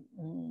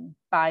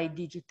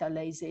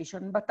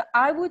digitalization. But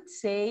I would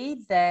say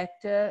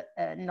that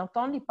not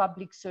only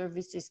public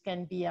services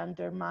can be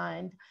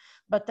undermined,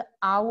 but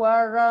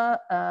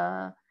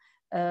our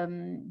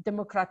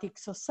democratic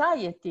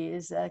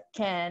societies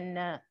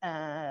can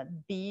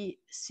be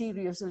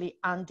seriously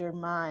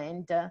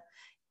undermined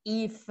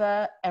if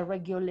a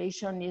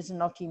regulation is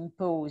not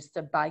imposed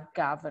by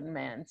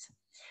governments.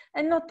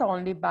 And not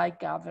only by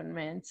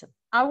governments.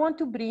 I want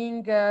to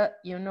bring,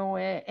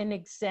 an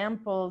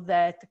example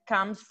that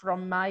comes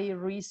from my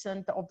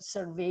recent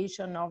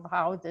observation of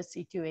how the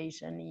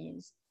situation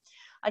is.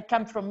 I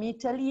come from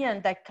Italy,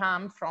 and I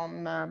come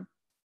from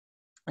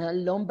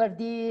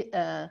Lombardy,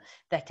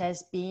 that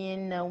has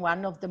been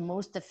one of the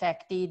most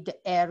affected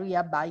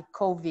area by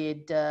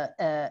COVID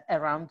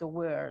around the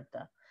world.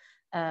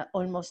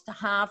 Almost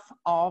half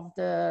of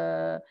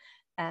the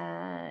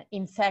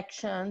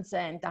infections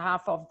and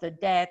half of the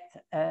death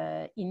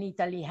in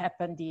Italy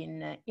happened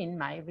in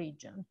my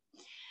region.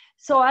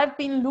 So I've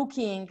been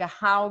looking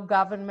how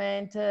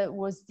government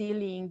was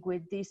dealing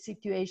with this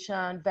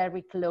situation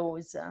very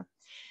close.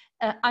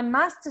 I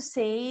must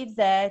say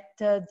that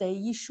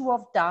the issue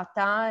of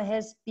data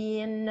has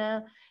been,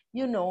 a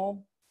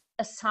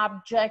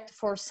subject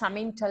for some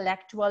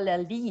intellectual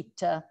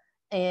elite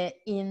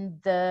in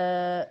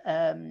the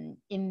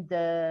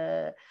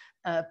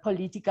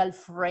political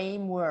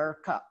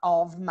framework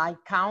of my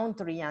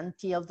country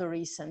until the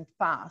recent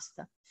past.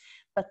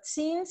 But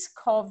since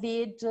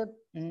COVID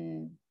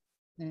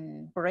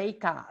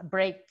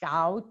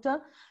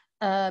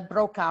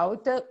broke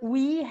out,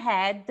 we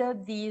had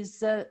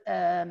this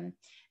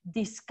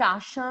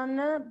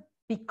discussion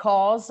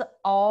because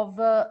of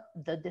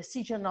the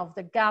decision of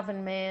the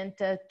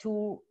government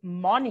to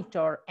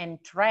monitor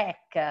and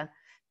track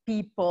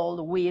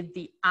people with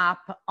the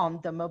app on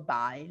the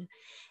mobile.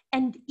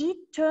 And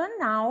it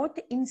turned out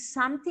in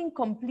something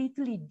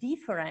completely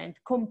different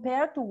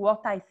compared to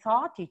what I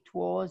thought it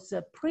was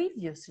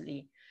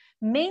previously.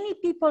 many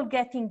people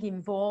getting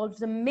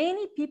involved,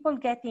 many people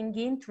getting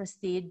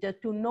interested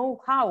to know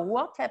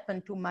what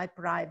happened to my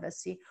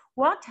privacy,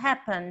 what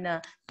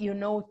happened, you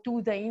know,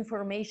 to the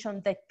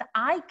information that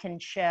I can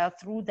share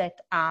through that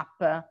app,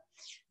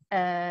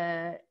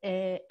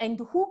 and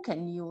who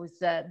can use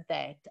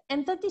that.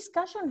 And the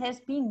discussion has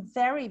been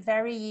very,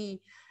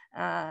 very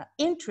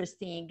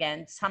interesting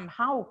and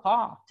somehow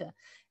hot.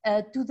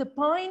 To the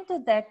point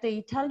that the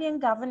Italian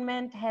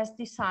government has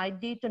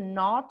decided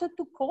not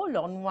to call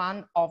on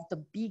one of the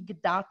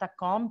big data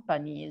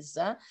companies,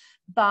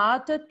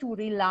 but to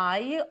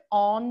rely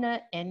on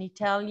an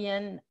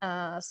Italian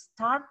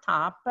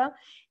startup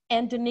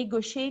and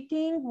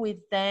negotiating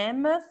with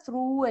them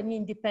through an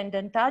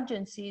independent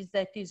agency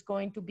that is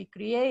going to be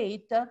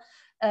created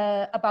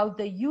about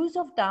the use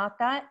of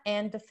data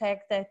and the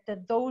fact that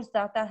those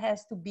data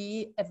has to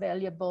be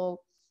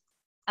available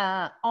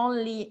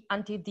only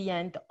until the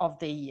end of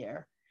the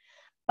year.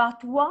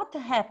 But what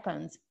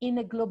happens in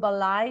a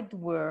globalized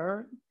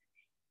world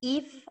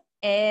if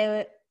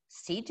a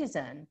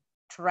citizen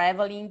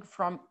traveling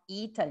from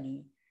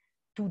Italy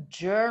to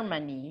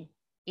Germany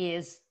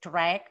is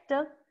tracked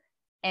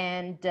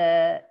and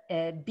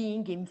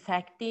being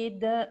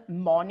infected,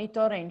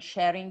 monitor and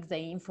sharing the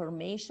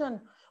information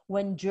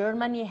when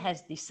Germany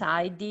has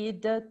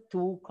decided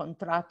to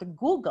contract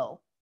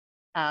Google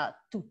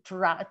to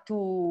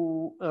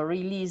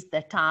release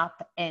that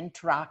app and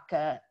track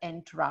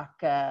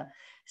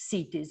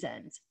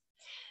citizens.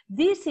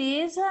 This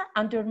is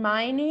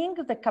undermining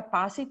the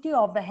capacity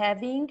of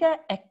having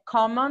a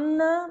common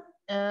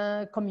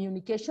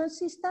communication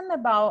system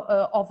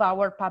of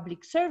our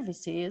public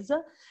services,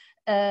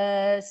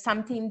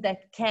 something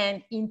that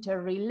can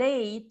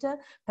interrelate,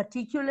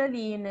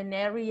 particularly in an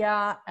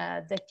area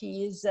that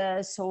is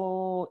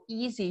so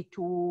easy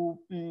to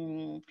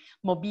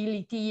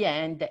mobility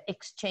and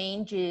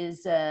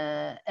exchanges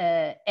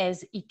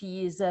as it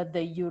is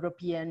the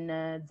European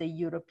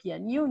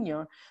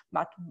Union.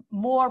 But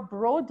more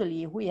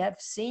broadly, we have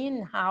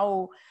seen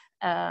how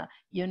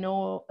you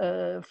know,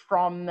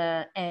 from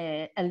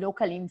a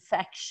local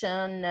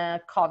infection,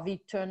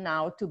 COVID turned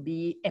out to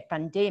be a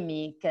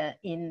pandemic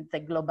in the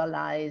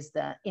globalized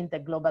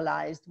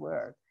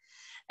world.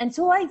 And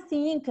so I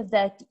think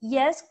that,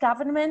 yes,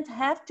 government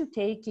have to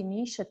take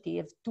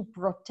initiative to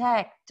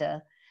protect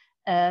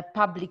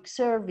public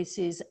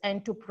services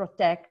and to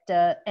protect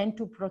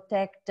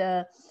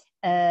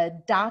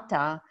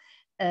data.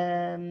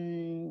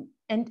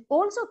 And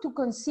also to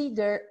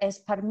consider, as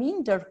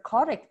Parminder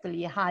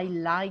correctly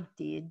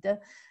highlighted,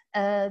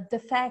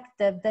 the fact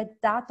that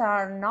data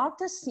are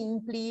not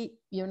simply,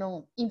 you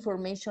know,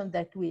 information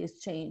that we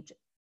exchange.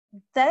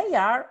 They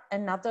are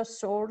another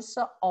source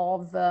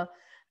of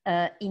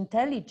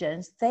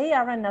intelligence. They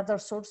are another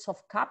source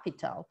of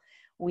capital.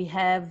 We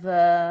have,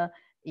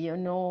 you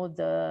know,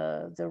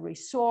 the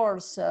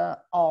resource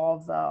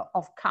of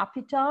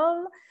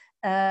capital.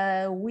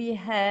 We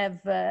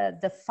have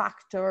the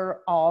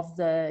factor of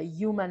the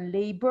human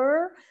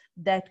labor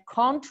that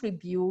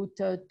contribute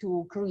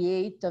to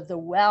create the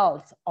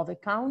wealth of a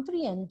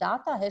country, and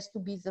data has to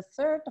be the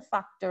third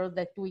factor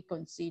that we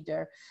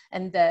consider,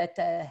 and that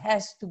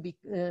has to be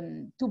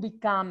to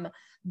become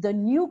the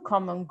new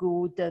common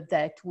good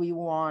that we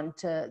want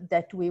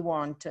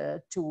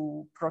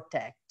to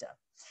protect.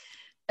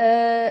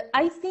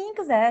 I think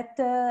that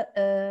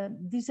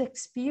this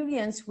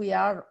experience we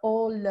are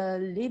all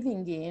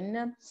living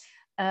in,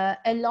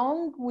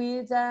 along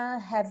with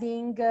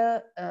having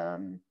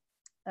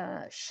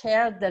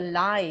shared the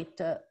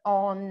light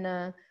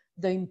on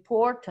the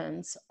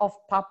importance of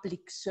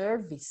public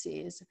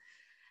services,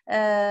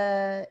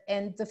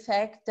 and the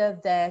fact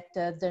that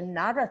the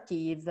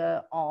narrative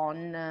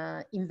on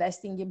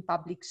investing in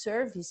public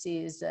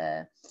services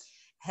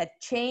had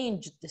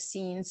changed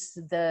since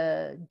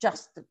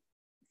just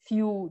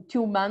 3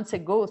 months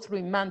ago,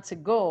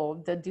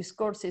 the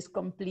discourse is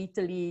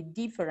completely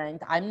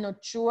different. I'm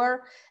not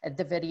sure at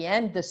the very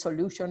end the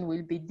solution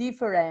will be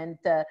different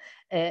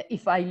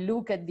if I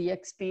look at the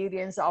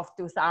experience of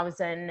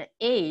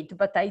 2008,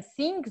 but I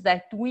think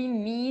that we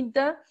need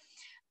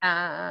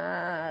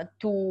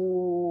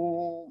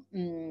to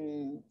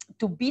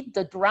beat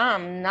the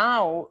drum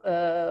now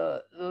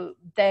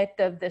that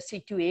the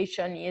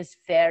situation is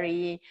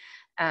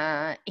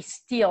is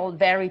still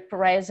very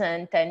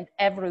present, and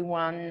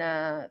everyone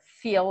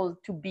feel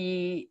to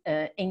be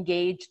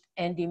engaged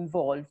and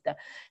involved.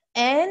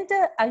 And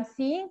I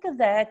think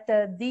that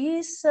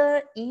this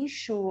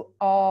issue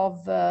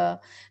of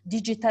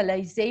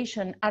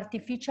digitalization,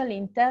 artificial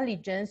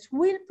intelligence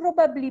will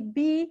probably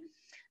be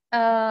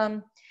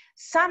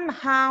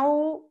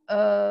somehow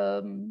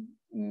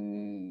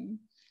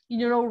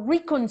you know,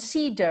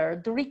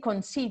 reconsidered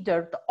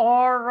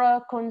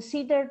or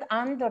considered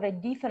under a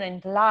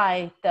different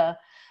light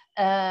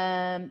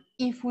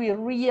if we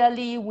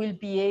really will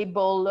be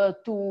able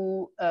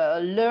to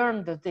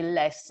learn the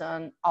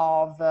lesson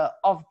of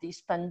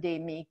this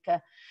pandemic,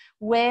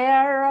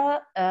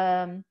 where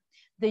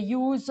the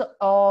use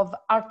of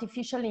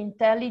artificial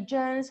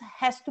intelligence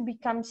has to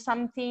become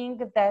something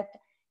that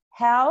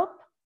help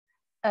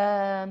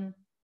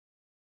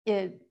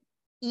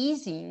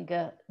easing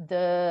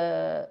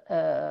the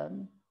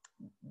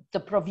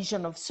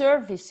provision of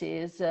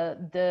services,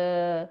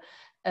 the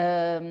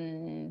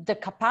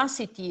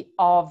capacity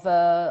of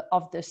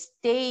the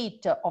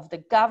state, of the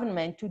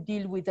government to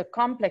deal with a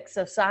complex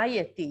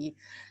society,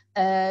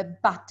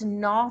 but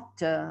not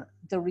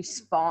the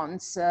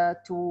response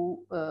to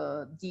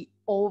the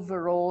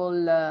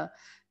overall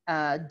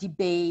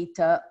debate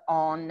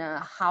on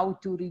how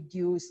to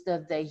reduce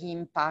the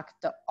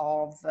impact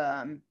of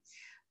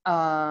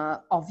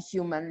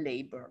human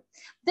labor.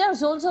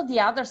 There's also the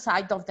other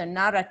side of the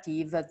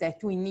narrative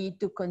that we need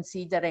to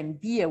consider and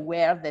be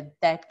aware that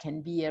that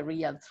can be a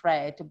real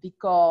threat,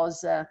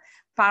 because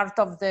part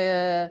of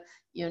the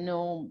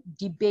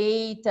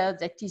debate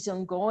that is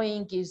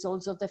ongoing is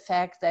also the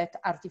fact that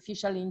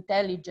artificial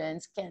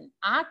intelligence can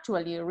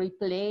actually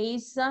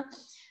replace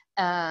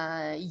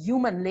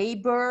human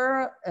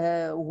labor,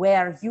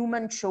 where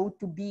humans show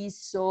to be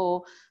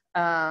so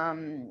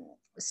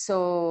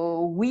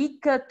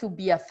weak to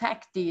be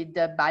affected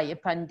by a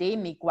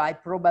pandemic, while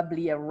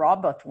probably a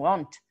robot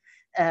won't.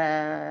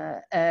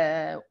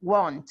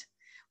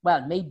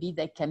 Well, maybe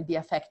they can be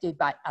affected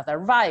by other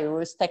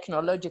virus,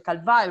 technological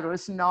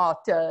virus,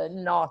 not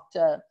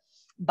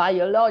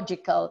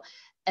biological.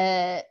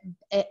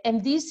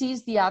 And this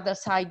is the other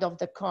side of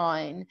the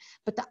coin.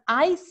 But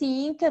I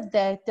think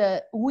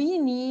that we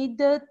need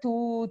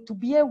to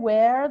be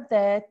aware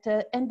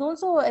that, and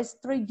also as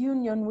trade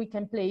union, we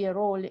can play a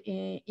role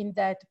in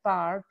that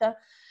part,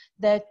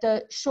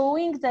 that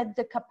showing that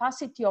the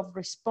capacity of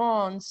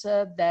response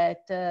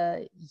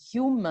that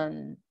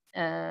human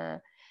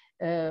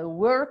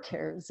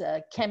workers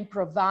can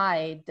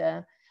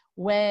provide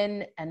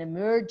when an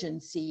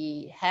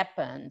emergency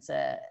happens,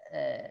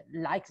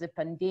 like the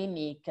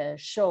pandemic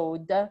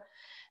showed,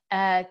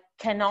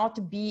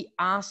 cannot be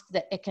asked,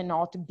 it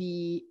cannot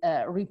be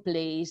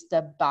replaced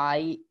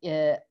by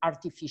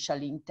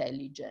artificial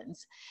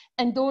intelligence.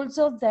 And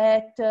also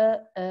that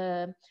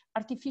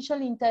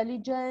artificial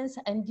intelligence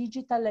and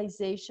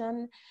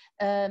digitalization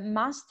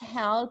must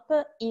help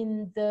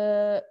in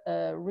the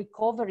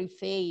recovery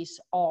phase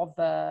of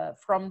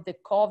from the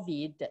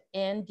COVID,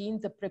 and in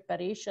the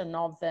preparation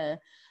of a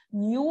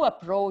new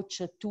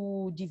approach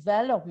to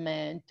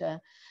development,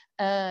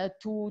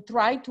 to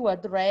try to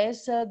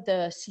address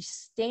the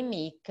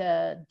systemic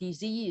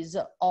disease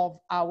of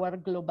our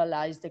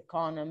globalized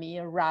economy,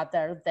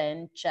 rather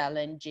than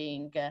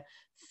challenging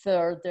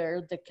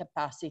further the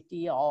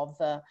capacity of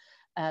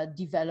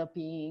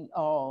developing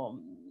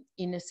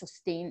in a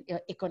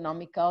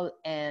economical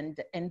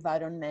and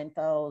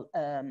environmental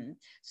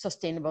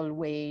sustainable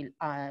way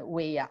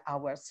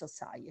our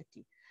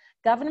society.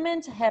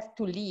 Governments have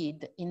to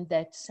lead in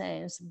that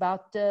sense,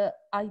 but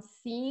I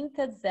think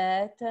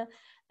that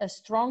a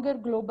stronger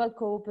global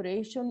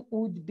cooperation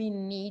would be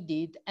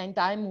needed, and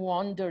I'm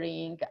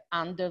wondering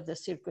under the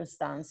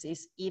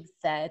circumstances if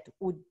that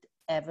would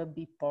ever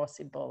be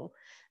possible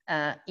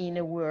in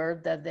a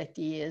world that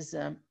is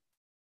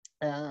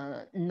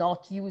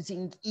not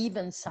using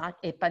even such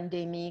a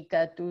pandemic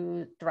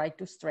to try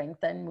to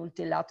strengthen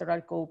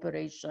multilateral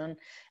cooperation,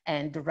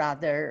 and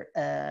rather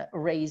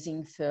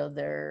raising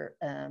further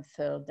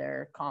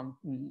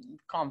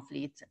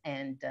conflicts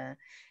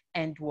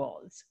and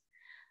walls.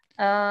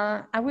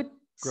 I would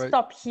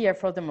stop here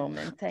for the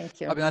moment.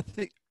 Thank you. I mean, I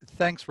think,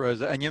 thanks,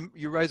 Rosa. And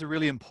you raise a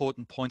really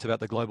important point about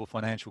the global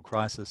financial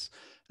crisis,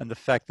 and the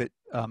fact that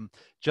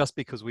just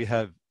because we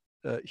have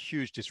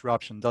huge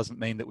disruption doesn't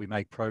mean that we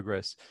make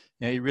progress.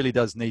 It really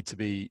does need to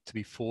be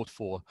fought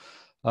for.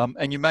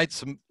 And you made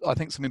I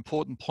think some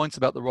important points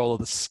about the role of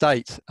the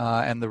state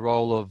and the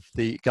role of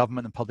the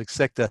government and public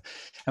sector.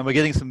 And we're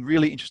getting some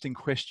really interesting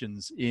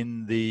questions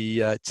in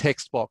the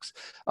text box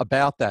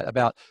about that,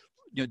 about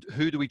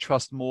who do we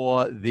trust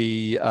more,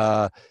 the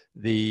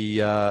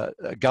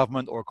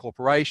government or a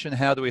corporation?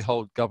 How do we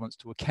hold governments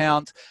to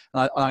account?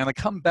 And I'm going to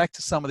come back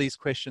to some of these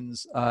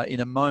questions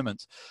in a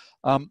moment.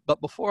 But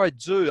before I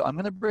do, I'm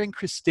going to bring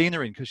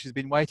Christina in, because she's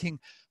been waiting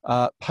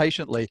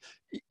patiently.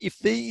 If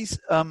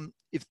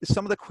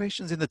some of the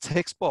questions in the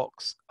text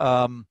box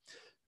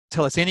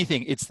tell us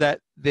anything, it's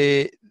that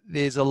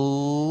there's a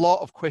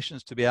lot of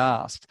questions to be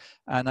asked.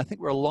 And I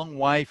think we're a long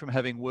way from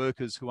having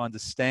workers who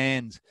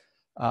understand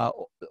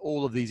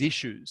all of these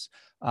issues.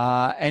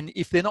 And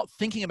if they're not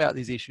thinking about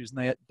these issues and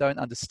they don't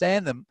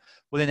understand them,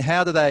 well, then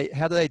how do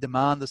they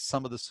demand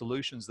some of the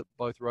solutions that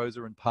both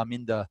Rosa and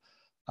Parminder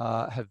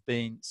have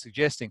been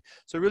suggesting?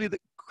 So really,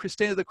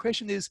 Christina, the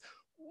question is,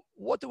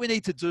 what do we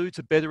need to do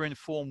to better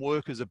inform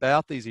workers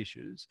about these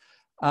issues?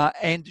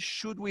 And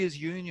should we as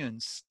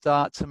unions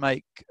start to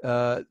make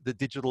the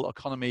digital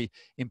economy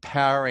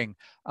empowering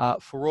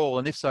for all?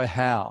 And if so,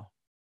 how?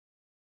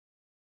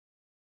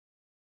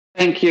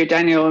 Thank you,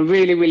 Daniel.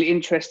 Really, really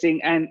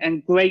interesting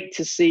and great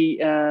to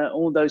see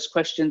all those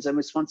questions and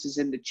responses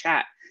in the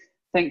chat.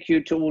 Thank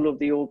you to all of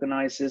the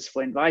organizers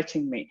for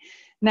inviting me.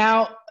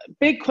 Now,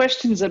 big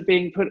questions are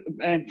being put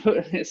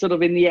sort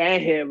of in the air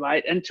here,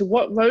 right? And to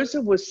what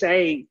Rosa was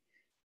saying,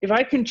 if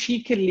I can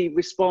cheekily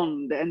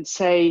respond and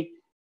say,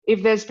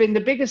 if there's been the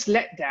biggest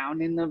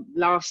letdown in the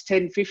last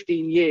 10,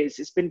 15 years,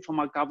 it's been from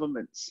our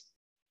governments.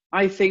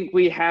 I think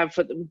we have,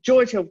 the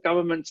majority of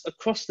governments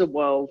across the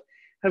world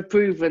have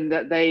proven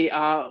that they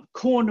are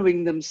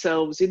cornering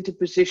themselves into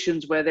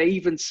positions where they're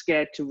even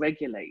scared to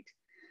regulate,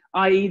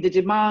 i.e. the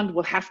demand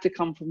will have to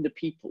come from the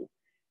people.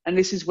 And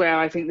this is where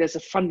I think there's a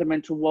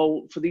fundamental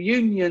role for the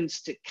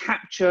unions to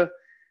capture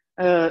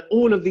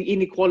all of the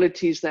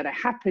inequalities that are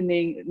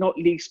happening, not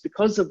least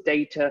because of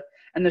data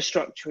and the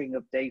structuring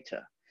of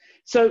data.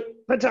 So,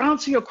 but to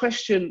answer your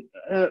question,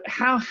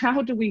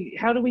 how do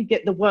we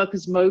get the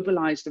workers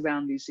mobilized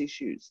around these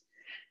issues?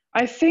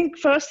 I think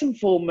first and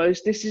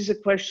foremost, this is a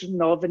question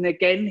of, and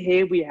again,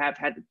 here we have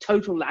had a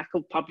total lack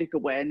of public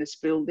awareness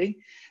building.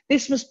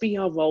 This must be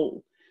our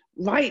role.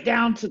 Right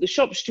down to the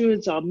shop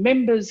stewards, our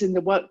members in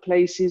the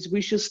workplaces,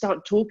 we should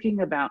start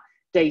talking about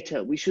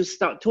data. We should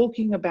start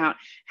talking about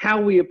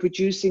how we are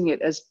producing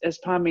it, as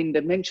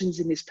Parminder mentions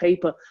in his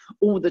paper,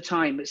 all the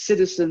time, as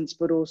citizens,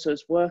 but also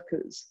as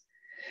workers.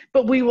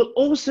 But we will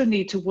also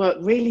need to work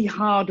really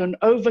hard on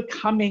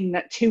overcoming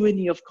that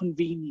tyranny of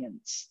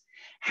convenience.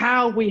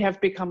 How we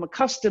have become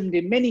accustomed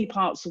in many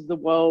parts of the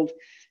world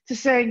to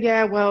saying,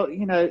 yeah, well,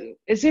 you know,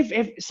 as if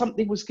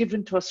something was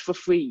given to us for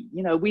free.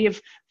 You know, we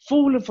have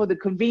fallen for the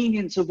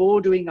convenience of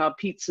ordering our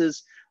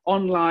pizzas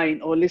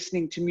online or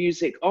listening to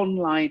music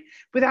online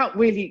without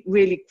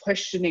really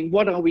questioning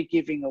what are we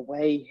giving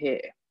away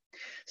here.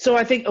 So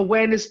I think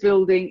awareness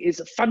building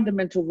is a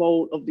fundamental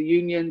role of the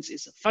unions,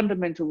 it's a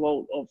fundamental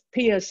role of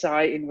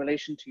PSI in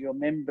relation to your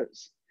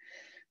members.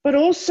 But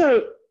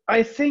also,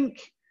 I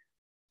think,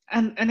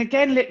 and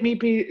again, let me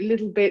be a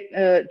little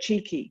bit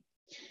cheeky.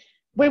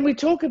 When we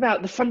talk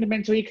about the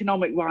fundamental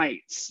economic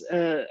rights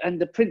and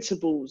the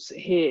principles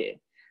here,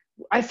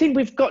 I think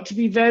we've got to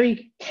be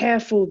very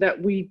careful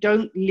that we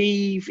don't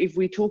leave, if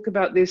we talk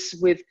about this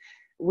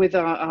with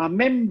our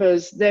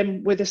members,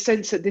 then with a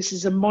sense that this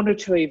is a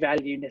monetary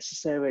value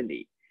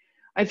necessarily.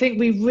 I think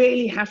we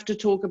really have to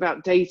talk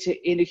about data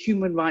in a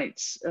human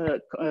rights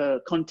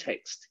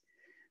context.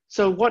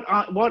 So what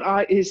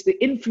is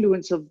the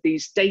influence of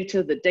these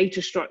data, the data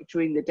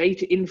structuring, the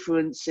data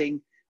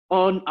inferencing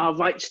on our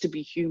rights to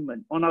be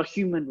human, on our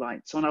human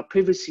rights, on our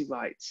privacy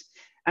rights,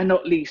 and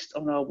not least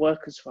on our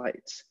workers'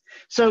 rights.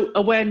 So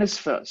awareness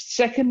first.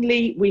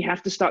 Secondly, we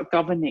have to start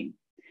governing.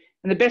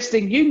 And the best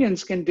thing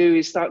unions can do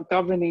is start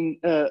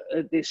governing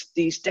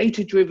these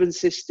data-driven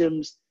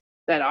systems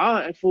that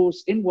are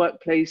enforced in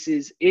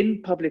workplaces,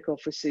 in public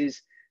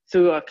offices,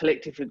 through our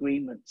collective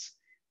agreements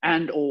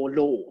and or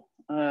law.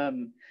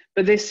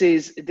 But this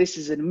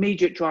is an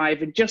immediate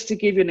drive. And just to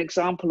give you an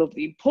example of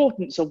the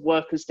importance of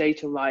workers'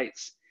 data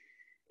rights,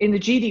 in the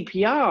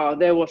GDPR,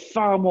 there were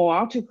far more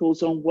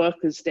articles on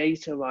workers'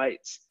 data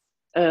rights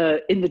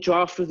in the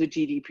draft of the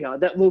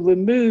GDPR that were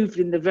removed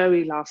in the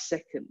very last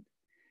second.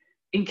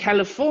 In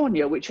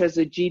California, which has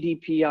a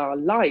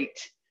GDPR light,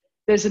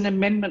 there's an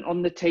amendment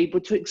on the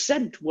table to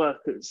exempt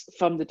workers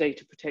from the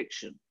data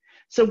protection.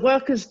 So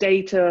workers'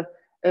 data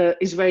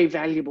is very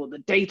valuable, the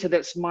data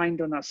that's mined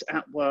on us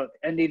at work,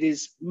 and it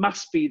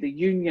must be the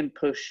union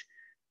push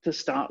to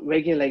start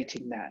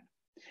regulating that.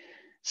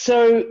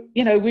 So,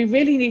 you know, we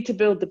really need to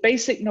build the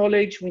basic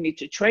knowledge, we need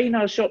to train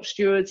our shop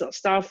stewards, our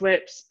staff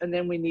reps, and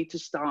then we need to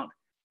start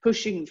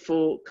pushing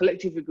for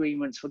collective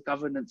agreements for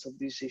governance of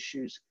these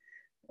issues.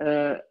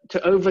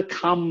 To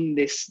overcome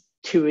this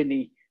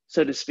tyranny,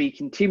 so to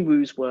speak, in Tim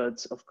Wu's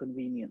words, of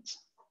convenience.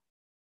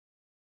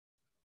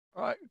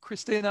 All right,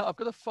 Christina, I've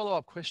got a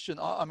follow-up question.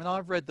 I mean,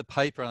 I've read the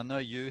paper, and I know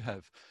you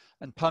have,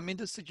 and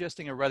Parminder's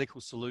suggesting a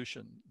radical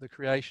solution, the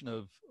creation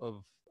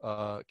of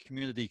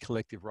community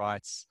collective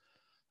rights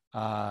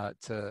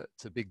to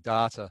big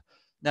data.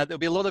 Now, there'll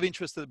be a lot of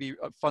interest that'll be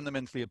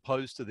fundamentally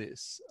opposed to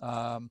this.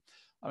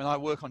 I mean, I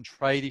work on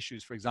trade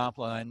issues, for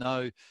example, and I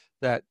know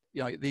that,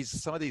 you know,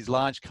 some of these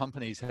large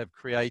companies have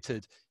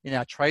created in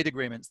our trade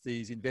agreements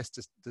these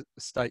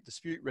investor-state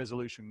dispute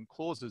resolution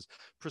clauses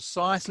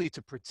precisely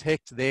to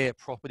protect their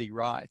property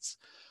rights.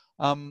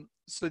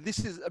 So this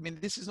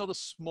is not a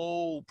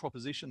small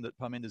proposition that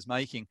Parminder's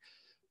making.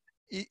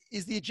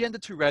 Is the agenda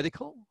too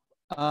radical?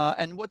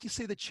 And what do you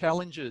see the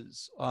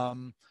challenges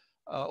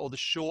or the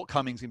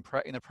shortcomings in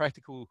a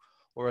practical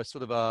or a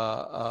sort of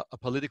a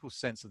political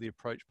sense of the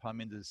approach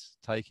Parminder's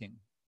taking?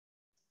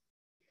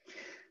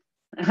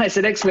 That's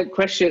an excellent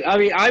question. I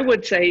mean, I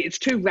would say it's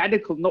too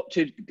radical not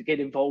to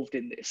get involved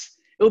in this.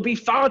 It would be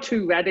far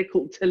too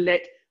radical to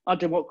let our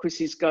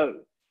democracies go.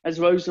 As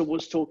Rosa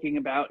was talking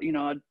about, you know,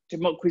 our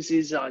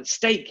democracies are at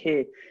stake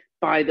here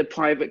by the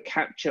private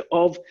capture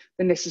of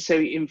the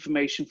necessary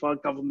information for our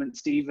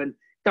governments to even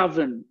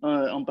govern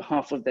on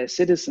behalf of their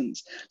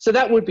citizens. So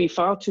that would be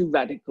far too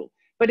radical.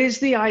 But is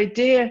the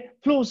idea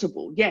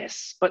plausible?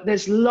 Yes, but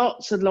there's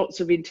lots and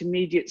lots of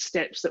intermediate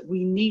steps that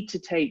we need to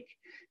take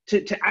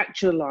to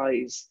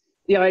actualize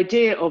the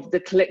idea of the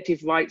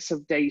collective rights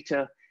of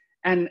data.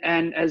 And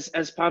as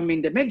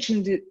Parminder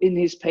mentioned in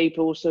his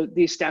paper, also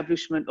the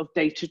establishment of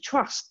data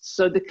trusts.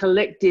 So the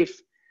collective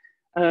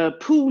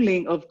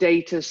pooling of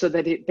data so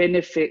that it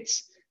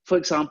benefits, for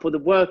example, the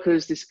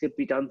workers. This could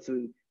be done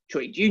through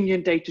trade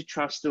union data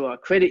trust or our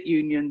credit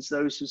unions,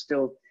 those who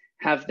still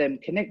have them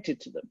connected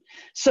to them.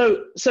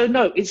 So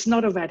no, it's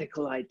not a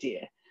radical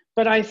idea.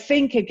 But I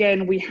think,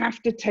 again, we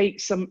have to take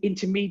some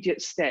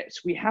intermediate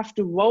steps. We have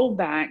to roll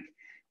back.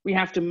 We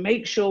have to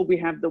make sure we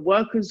have the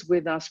workers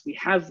with us, we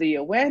have the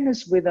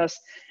awareness with us,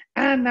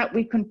 and that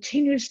we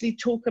continuously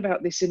talk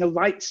about this in a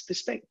rights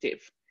perspective.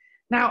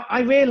 Now,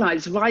 I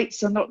realize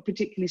rights are not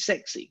particularly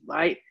sexy,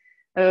 right?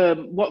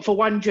 What for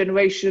one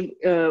generation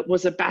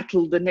was a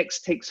battle, the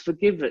next takes for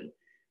given.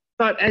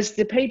 But as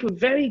the paper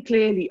very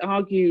clearly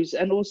argues,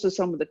 and also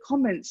some of the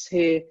comments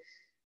here,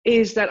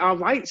 is that our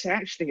rights are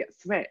actually at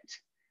threat.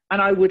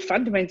 And I would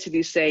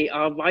fundamentally say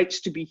our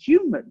rights to be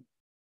human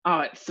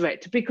are at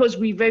threat, because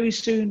we very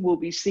soon will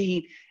be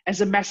seen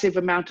as a massive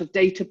amount of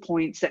data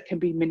points that can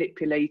be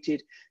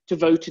manipulated to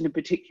vote in a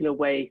particular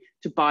way,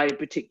 to buy a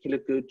particular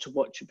good, to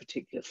watch a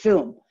particular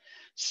film.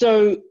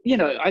 So, you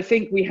know, I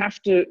think we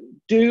have to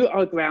do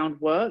our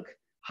groundwork,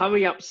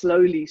 hurry up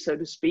slowly, so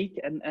to speak,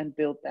 and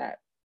build that.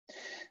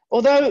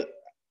 Although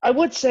I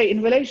would say,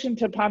 in relation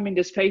to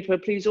Parminder's paper,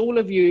 please, all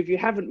of you, if you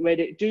haven't read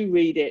it, do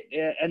read it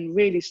and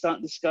really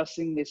start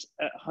discussing this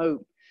at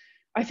home.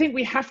 I think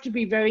we have to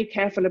be very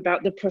careful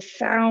about the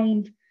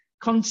profound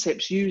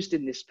concepts used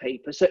in this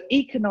paper. So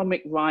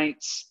economic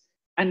rights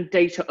and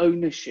data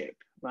ownership,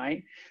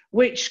 right?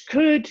 Which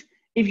could,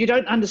 if you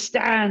don't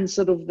understand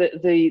sort of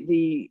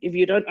if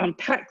you don't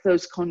unpack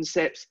those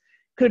concepts,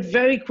 could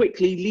very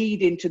quickly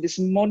lead into this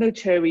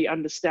monetary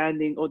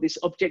understanding or this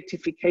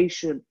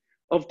objectification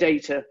of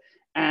data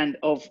and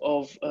of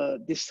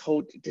this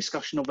whole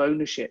discussion of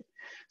ownership.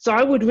 So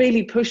I would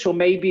really push, or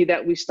maybe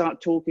that we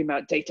start talking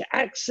about data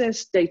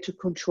access, data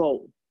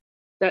control.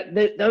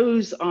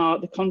 Those are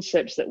the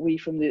concepts that we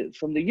from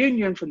the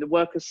union, from the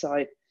worker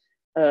side,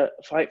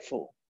 fight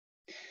for.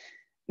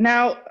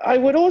 Now, I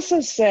would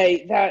also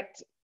say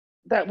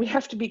that we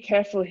have to be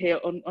careful here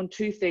on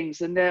two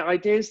things, and they're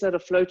ideas that are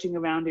floating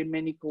around in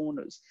many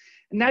corners.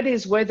 And that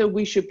is whether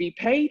we should be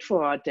paid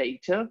for our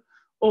data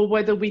or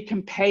whether we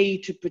can pay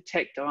to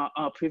protect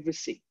our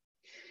privacy.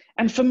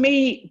 And for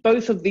me,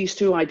 both of these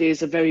two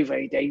ideas are very,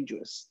 very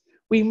dangerous.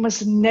 We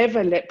must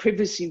never let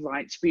privacy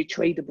rights be a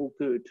tradable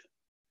good.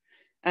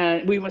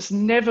 We must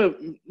never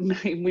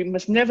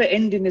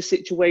end in a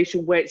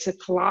situation where it's a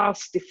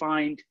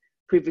class-defined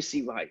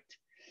privacy right.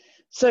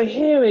 So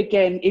here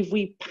again, if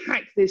we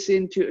pack this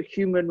into a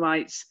human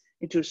rights,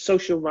 into a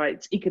social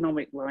rights,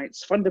 economic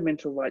rights,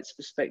 fundamental rights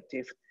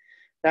perspective,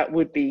 that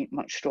would be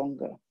much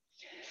stronger.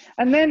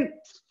 And then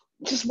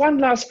just one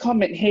last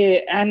comment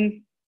here,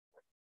 and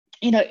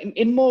you know,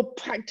 in more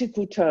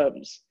practical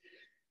terms,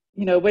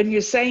 you know, when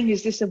you're saying,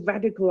 is this a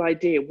radical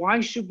idea?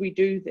 Why should we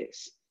do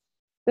this?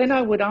 Then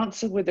I would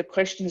answer with a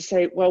question and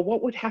say, well,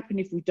 what would happen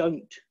if we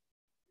don't?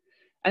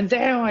 And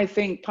there I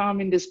think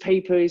Parminder's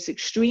paper is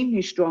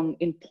extremely strong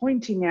in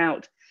pointing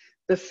out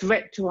the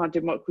threat to our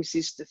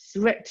democracies, the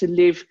threat to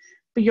live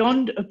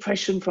beyond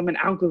oppression from an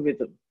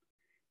algorithm,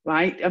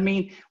 right? I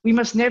mean, we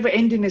must never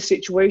end in a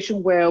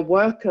situation where a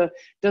worker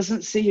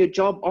doesn't see a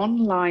job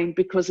online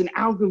because an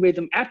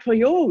algorithm a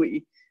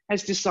priori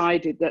has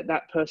decided that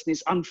that person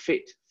is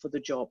unfit for the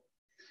job.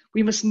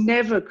 We must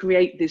never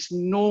create this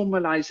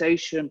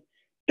normalization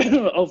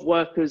of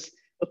workers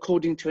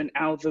according to an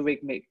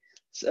algorithmic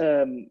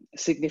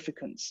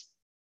significance.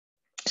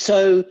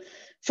 So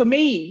for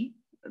me,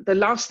 the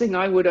last thing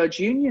I would urge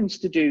unions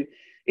to do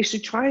is to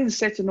try and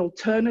set an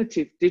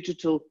alternative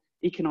digital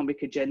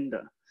economic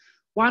agenda.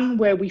 One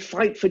where we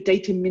fight for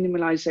data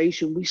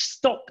minimalization, we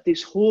stop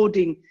this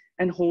hoarding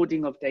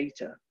of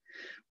data,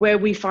 where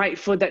we fight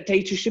for that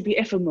data should be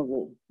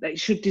ephemeral, that it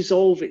should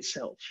dissolve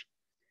itself,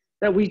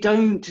 that we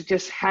don't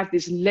just have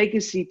this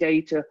legacy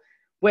data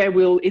where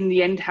we'll in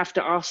the end have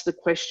to ask the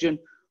question,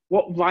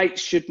 what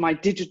rights should my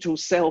digital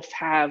self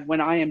have when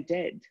I am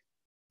dead?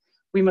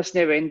 We must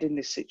never end in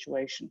this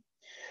situation.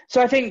 So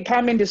I think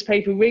Parminder's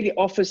paper really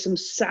offers some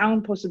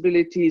sound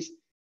possibilities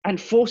and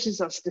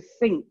forces us to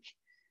think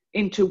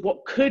into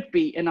what could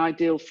be an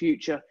ideal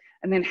future,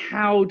 and then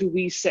how do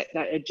we set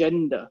that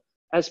agenda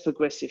as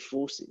progressive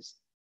forces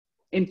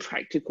in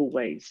practical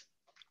ways.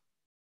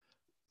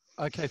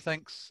 Okay,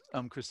 thanks,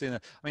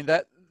 Christina. I mean,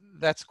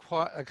 that's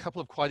quite a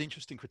couple of quite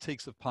interesting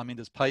critiques of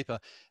Parminder's paper.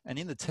 And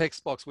in the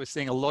text box, we're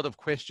seeing a lot of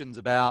questions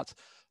about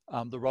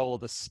the role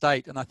of the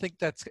state. And I think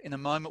that's, in a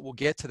moment, we'll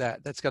get to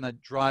that. That's going to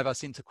drive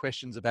us into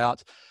questions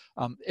about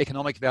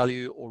economic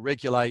value or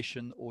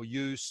regulation or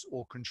use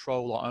or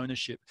control or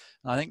ownership.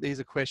 And I think these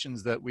are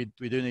questions that we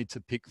do need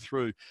to pick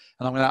through.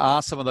 And I'm going to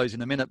ask some of those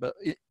in a minute. But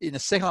in a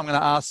second, I'm going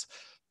to ask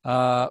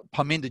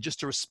Parminder just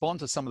to respond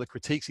to some of the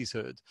critiques he's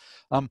heard.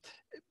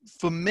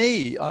 For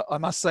me, I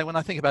must say, when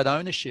I think about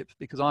ownership,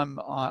 because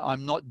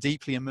I'm not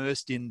deeply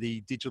immersed in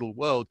the digital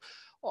world,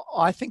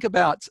 I think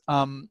about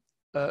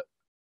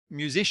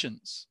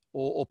musicians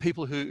or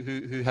people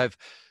who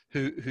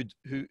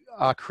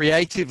are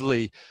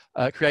creatively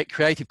create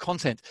creative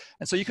content,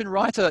 and so you can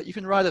write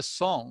a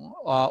song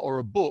or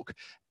a book,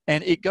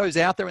 and it goes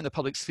out there in the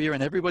public sphere,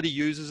 and everybody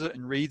uses it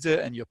and reads it,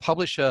 and your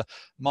publisher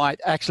might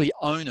actually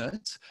own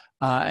it.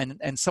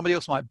 and somebody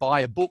else might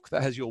buy a book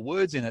that has your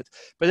words in it,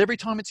 but every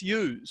time it's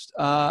used,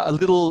 a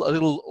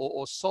little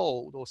or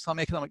sold, or some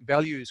economic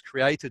value is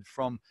created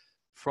from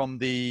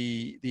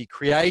the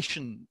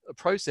creation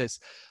process,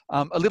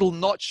 a little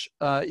notch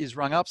is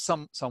rung up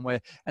somewhere.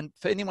 And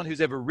for anyone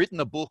who's ever written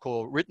a book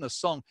or written a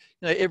song,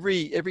 you know,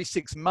 every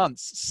 6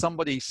 months,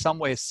 somebody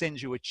somewhere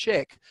sends you a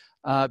check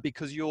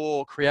because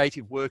your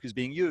creative work is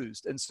being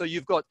used. And so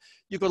you've got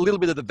a little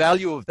bit of the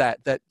value of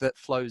that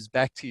flows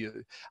back to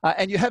you.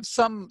 And you have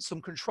some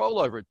control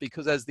over it,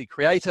 because as the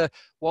creator,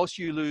 whilst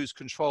you lose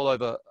control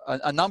over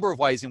a number of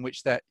ways in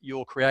which that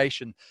your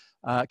creation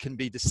can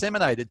be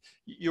disseminated,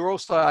 you're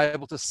also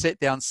able to set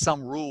down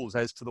some rules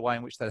as to the way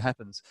in which that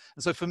happens.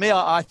 And so for me,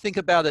 I think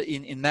about it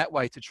in that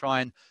way, to try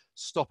and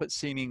stop it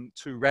seeming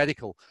too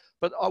radical.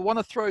 But I want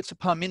to throw to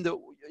Parminder.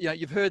 You know,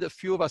 you've heard a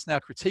few of us now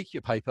critique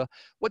your paper.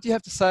 What do you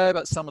have to say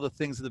about some of the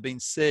things that have been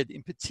said,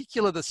 in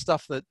particular the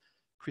stuff that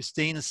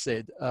Christina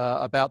said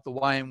about the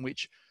way in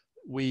which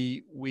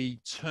we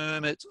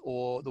term it,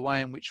 or the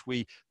way in which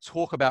we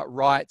talk about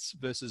rights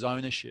versus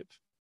ownership?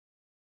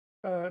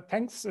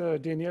 Thanks,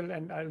 Daniel,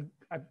 and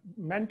I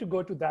meant to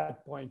go to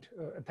that point.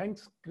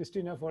 Thanks,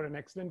 Christina, for an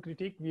excellent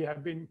critique. We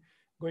have been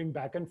going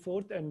back and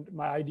forth, and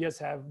my ideas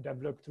have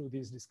developed through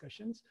these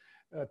discussions.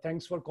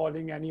 Thanks for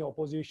calling any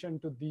opposition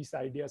to these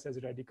ideas as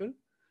radical.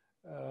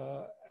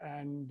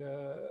 And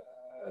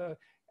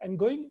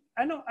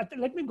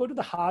let me go to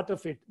the heart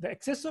of it: the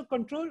excess of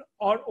control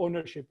or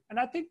ownership. And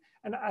I think,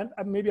 and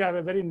maybe I have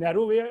a very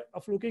narrow way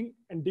of looking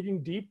and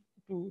digging deep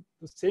to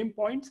the same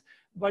points,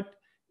 but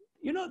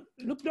you know,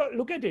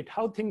 look at it,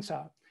 how things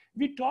are.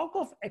 We talk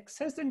of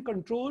access and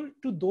control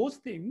to those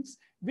things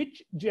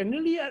which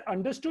generally are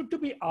understood to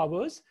be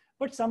ours,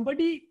 but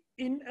somebody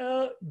in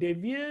a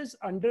devious,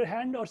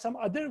 underhand, or some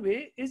other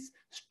way is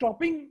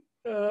stopping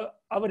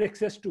our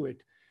access to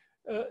it.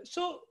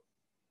 So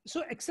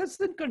access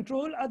and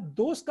control are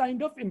those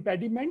kind of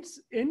impediments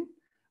in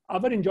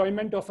our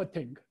enjoyment of a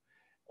thing.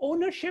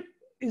 Ownership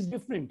is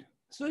different.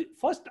 So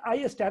first I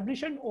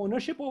establish an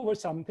ownership over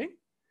something,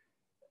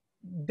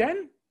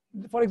 then,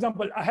 for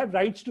example, I have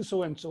rights to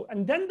so-and-so.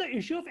 And then the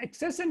issue of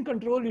access and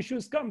control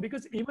issues come,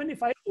 because even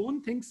if I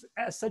own things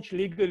as such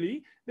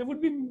legally, there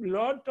would be a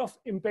lot of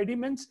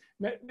impediments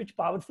which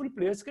powerful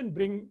players can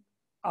bring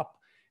up,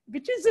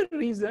 which is the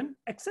reason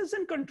access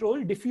and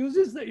control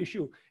diffuses the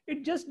issue.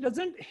 It just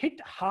doesn't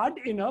hit hard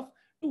enough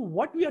to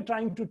what we are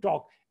trying to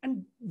talk.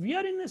 And we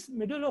are in the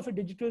middle of a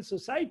digital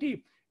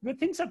society where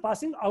things are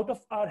passing out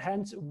of our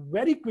hands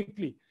very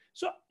quickly.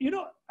 So, you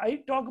know,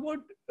 I talk about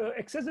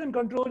access and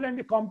control, and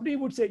the company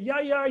would say,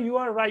 yeah, you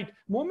are right.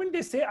 Moment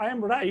they say I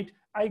am right,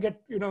 I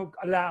get, you know,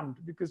 alarmed,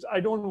 because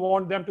I don't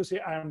want them to say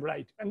I am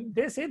right. And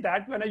they say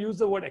that when I use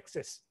the word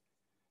access.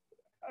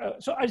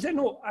 So I say,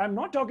 no, I'm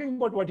not talking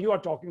about what you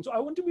are talking. So I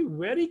want to be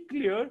very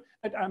clear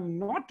that I'm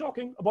not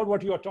talking about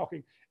what you are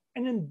talking.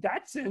 And in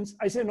that sense,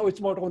 I say, no, it's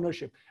about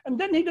ownership. And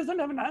then he doesn't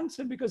have an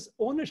answer, because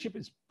ownership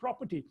is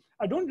property.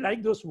 I don't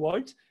like those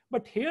words,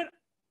 but here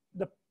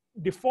the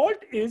default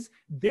is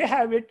they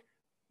have it,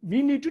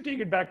 we need to take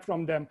it back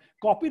from them.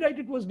 Copyright,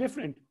 it was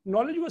different.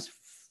 Knowledge was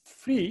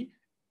free,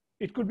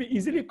 it could be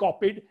easily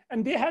copied,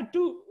 and they had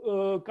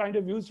to kind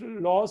of use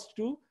laws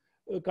to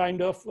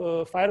kind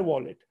of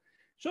firewall it.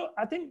 So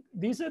I think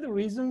these are the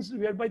reasons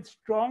whereby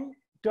strong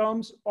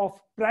terms of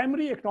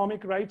primary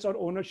economic rights or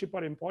ownership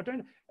are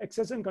important.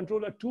 Access and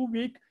control are too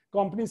weak.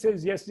 Company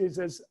says yes, it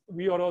says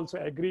we are also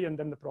agree, and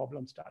then the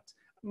problem starts.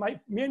 My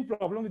main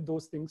problem with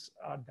those things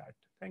are that.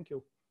 Thank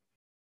you.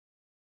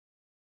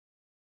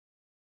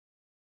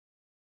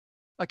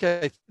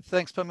 Okay,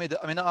 thanks, Parminder.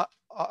 I mean,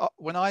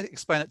 when I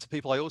explain it to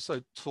people, I also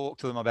talk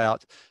to them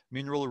about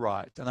mineral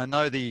right. And I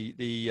know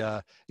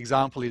the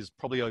example is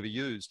probably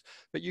overused,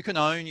 but you can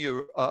own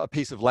a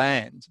piece of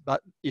land,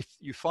 but if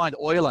you find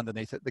oil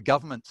underneath it, the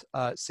government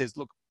says,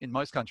 look, in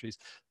most countries,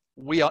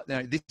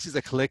 this is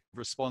a collective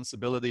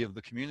responsibility of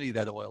the community,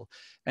 that oil.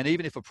 And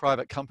even if a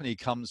private company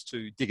comes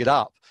to dig it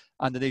up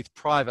underneath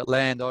private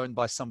land owned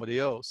by somebody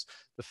else,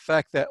 the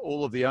fact that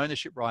all of the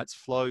ownership rights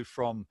flow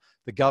from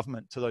the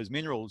government to those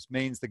minerals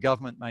means the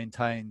government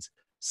maintains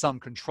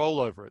some control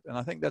over it. And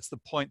I think that's the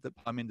point that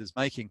Parminder's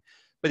making.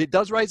 But it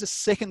does raise a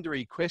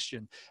secondary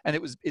question, and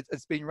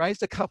it's been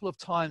raised a couple of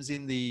times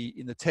in the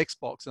text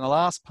box. And I'll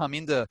ask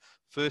Parminder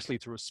firstly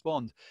to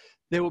respond.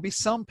 There will be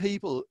some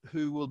people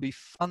who will be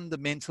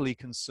fundamentally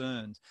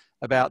concerned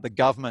about the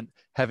government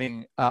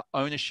having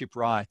ownership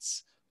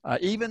rights,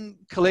 even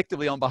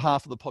collectively on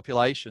behalf of the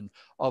population,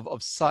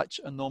 of such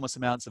enormous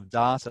amounts of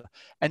data.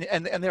 And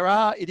there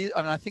are,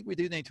 I think we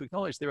do need to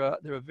acknowledge there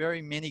are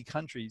very many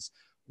countries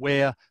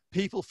where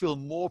people feel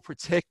more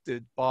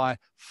protected by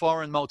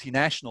foreign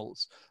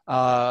multinationals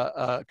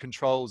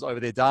controls over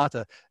their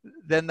data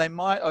than they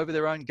might over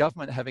their own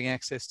government having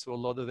access to a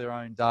lot of their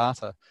own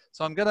data.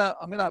 So I'm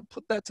gonna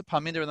put that to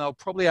Parminder, and I'll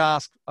probably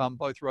ask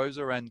both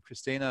Rosa and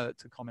Christina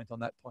to comment on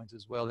that point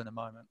as well in a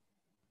moment.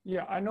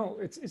 Yeah, I know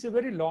it's a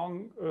very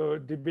long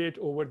debate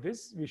over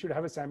this. We should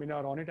have a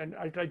seminar on it, and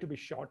I'll try to be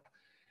short.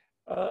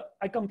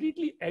 I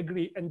completely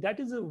agree. And that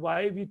is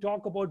why we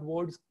talk about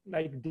words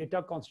like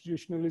data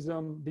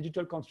constitutionalism,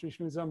 digital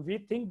constitutionalism. We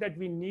think that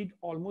we need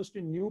almost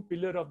a new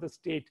pillar of the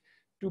state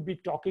to be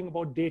talking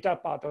about data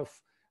part of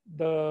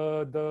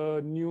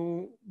the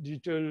new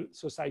digital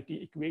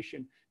society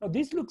equation. Now,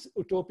 this looks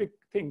utopic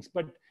things,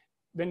 but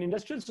when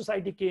industrial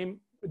society came,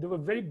 there were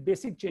very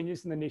basic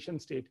changes in the nation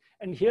state.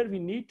 And here we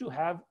need to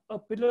have a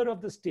pillar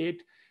of the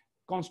state,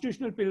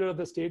 constitutional pillar of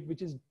the state,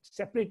 which is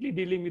separately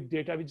dealing with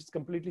data, which is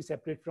completely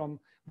separate from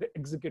the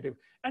executive.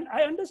 And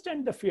I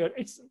understand the fear.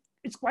 It's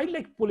quite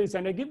like police.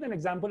 And I give an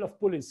example of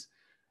police.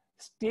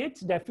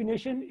 State's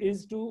definition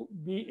is to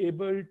be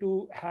able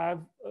to have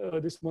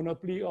this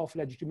monopoly of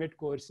legitimate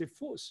coercive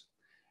force.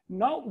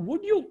 Now,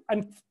 would you,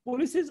 and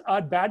policies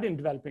are bad in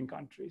developing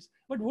countries,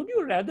 but would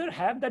you rather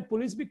have that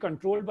police be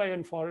controlled by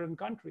a foreign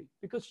country?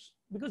 Because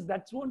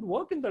that won't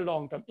work in the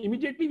long term.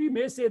 Immediately, we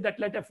may say that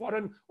let a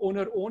foreign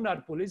owner own our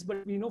police,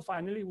 but we know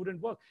finally it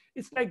wouldn't work.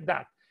 It's like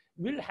that.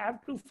 We'll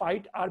have to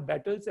fight our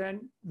battles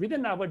and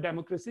within our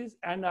democracies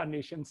and our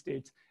nation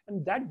states.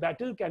 And that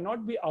battle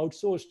cannot be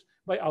outsourced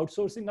by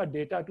outsourcing our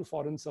data to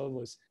foreign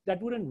servers.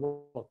 That wouldn't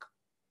work.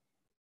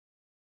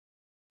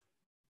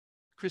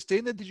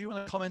 Christina, did you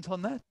want to comment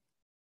on that?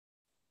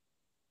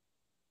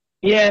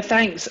 Yeah,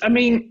 thanks. I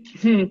mean,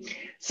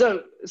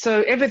 so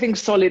everything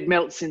solid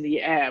melts in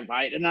the air,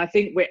 right? And I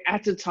think we're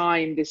at a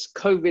time, this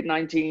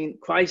COVID-19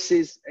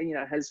 crisis,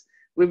 has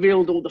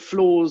revealed all the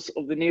flaws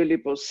of the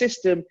neoliberal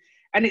system.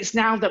 And it's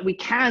now that we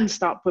can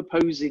start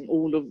proposing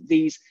all of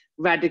these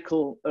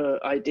radical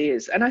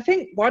ideas. And I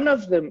think one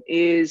of them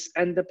is,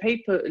 and the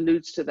paper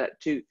alludes to that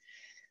too,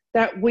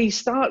 that we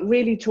start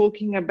really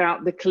talking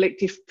about the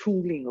collective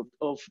pooling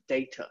of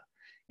data.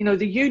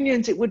 The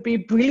unions, it would be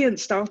a brilliant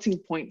starting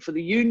point for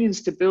the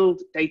unions to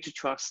build data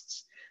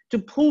trusts, to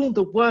pool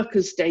the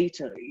workers'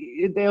 data.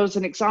 There was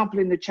an example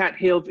in the chat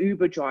here of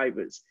Uber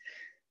drivers.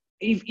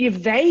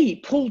 If they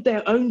pulled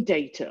their own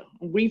data,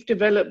 we've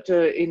developed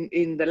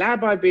in the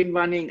lab I've been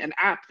running an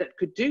app that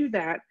could do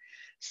that,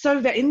 so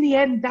that in the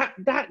end,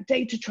 that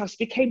data trust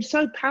became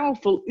so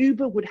powerful,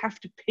 Uber would have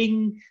to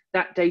ping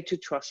that data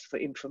trust for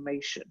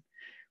information.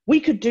 We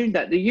could do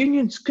that. The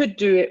unions could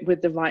do it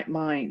with the right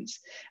minds.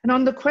 And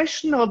on the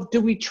question of,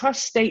 do we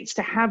trust states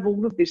to have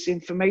all of this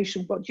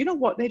information? Well, you know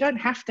what? They don't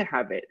have to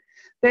have it.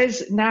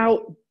 There's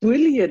now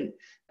brilliant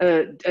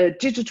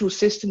digital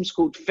systems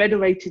called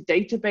federated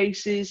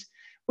databases,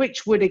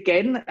 which would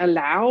again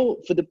allow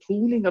for the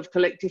pooling of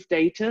collective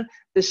data.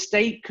 The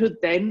state could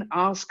then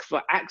ask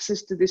for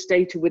access to this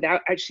data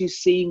without actually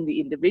seeing the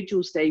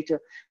individual's data,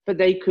 but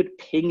they could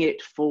ping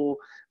it for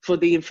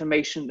the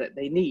information that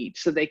they need.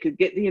 So they could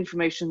get the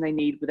information they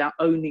need without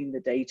owning the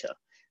data.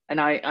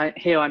 And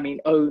here I mean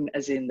own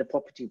as in the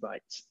property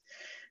rights.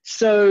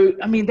 So,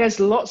 I mean, there's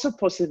lots of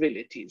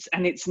possibilities.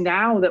 And it's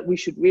now that we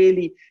should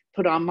really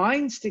put our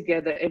minds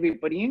together,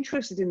 everybody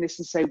interested in this,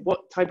 and say,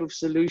 what type of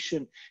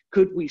solution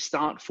could we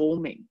start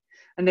forming?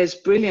 And there's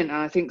brilliant, and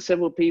I think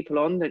several people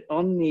on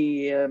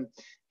the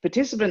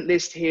participant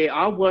list here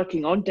are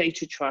working on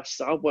data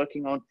trusts, are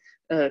working on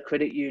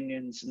credit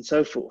unions and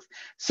so forth.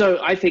 So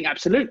I think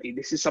absolutely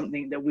this is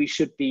something that we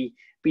should be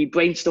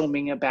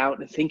brainstorming about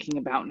and thinking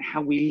about, and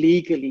how we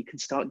legally can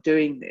start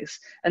doing this.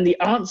 And the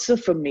answer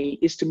for me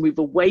is to move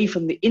away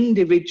from the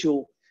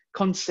individual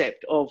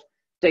concept of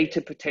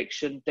data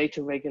protection,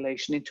 data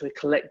regulation, into a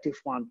collective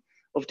one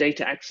of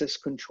data access,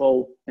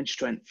 control, and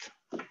strength.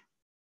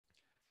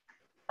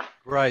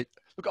 Great.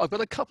 Look, I've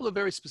got a couple of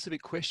very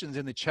specific questions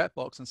in the chat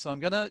box, and so I'm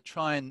going to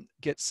try and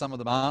get some of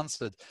them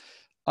answered.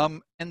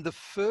 And the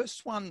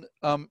first one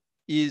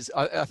is,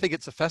 I think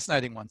it's a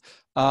fascinating one.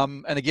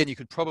 And again, you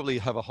could probably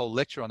have a whole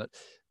lecture on it.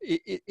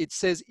 It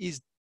says,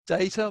 is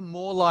data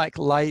more like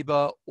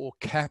labor or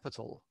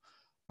capital?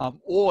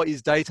 Or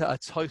is data a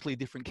totally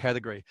different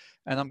category?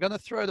 And I'm going to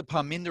throw to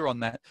Parminder on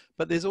that,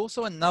 but there's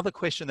also another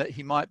question that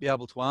he might be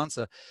able to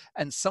answer.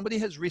 And somebody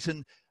has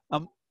written,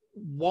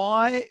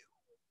 why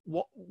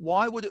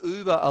would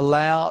Uber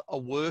allow a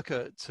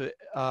worker to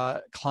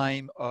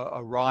claim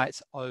a right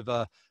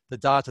over the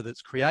data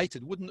that's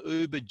created? Wouldn't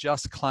Uber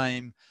just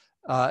claim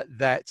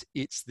that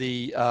it's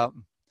the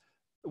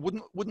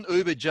wouldn't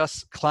Uber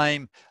just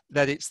claim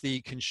that it's the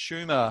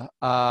consumer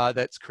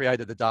that's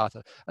created the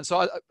data? And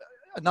so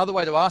another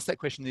way to ask that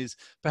question is,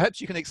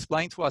 perhaps you can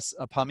explain to us,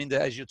 Parminder,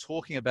 as you're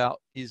talking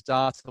about, is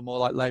data more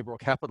like labor or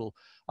capital?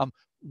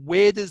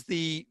 Where does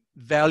the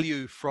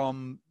value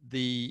from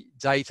the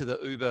data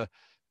that Uber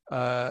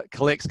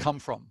collects come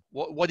from?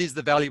 What is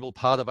the valuable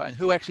part of it, and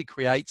who actually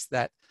creates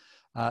that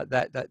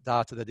that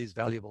data that is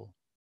valuable?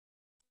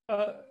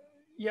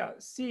 Yeah,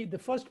 see, the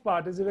first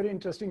part is a very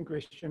interesting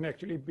question,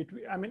 actually.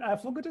 I mean,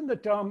 I've forgotten the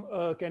term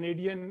a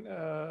Canadian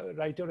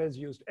writer has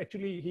used.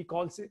 Actually, he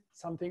calls it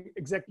something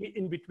exactly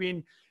in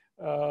between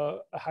a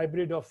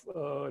hybrid of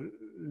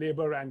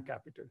labor and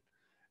capital.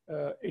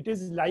 It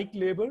is like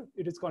labor,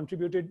 it is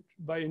contributed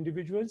by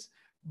individuals,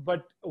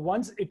 but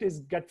once it is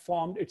get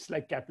formed, it's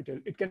like capital.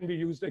 It can be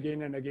used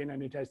again and again,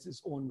 and it has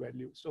its own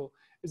value. So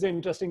it's an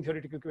interesting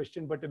theoretical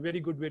question, but a very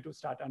good way to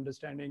start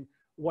understanding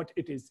what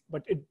it is.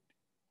 But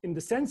in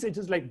the sense it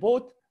is like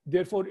both,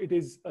 therefore it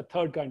is a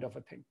third kind of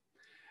a thing.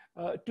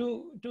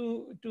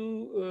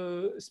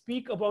 To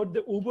speak about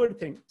the Uber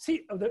thing,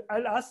 see,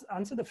 I'll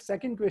answer the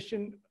second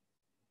question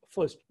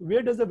first.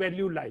 Where does the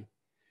value lie?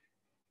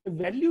 The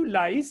value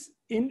lies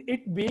in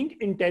it being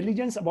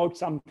intelligence about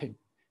something.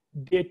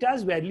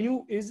 Data's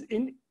value is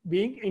in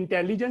being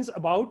intelligence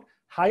about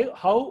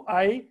how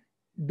I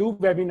do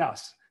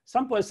webinars.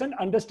 Some person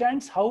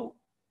understands how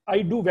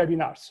I do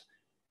webinars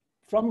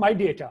from my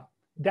data.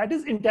 That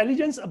is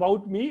intelligence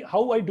about me,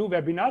 how I do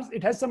webinars.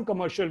 It has some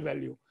commercial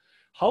value.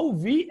 How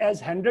we as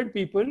 100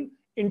 people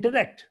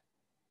interact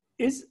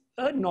is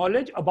a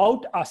knowledge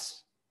about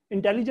us,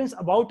 intelligence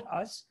about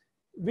us,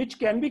 which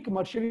can be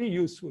commercially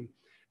useful.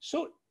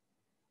 So,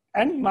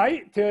 and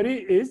my theory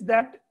is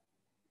that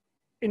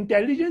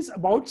intelligence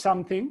about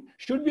something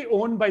should be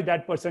owned by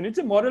that person. It's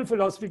a moral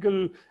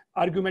philosophical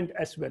argument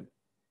as well.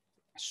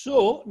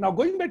 So now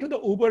going back to the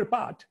Uber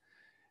part,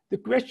 the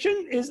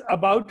question is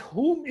about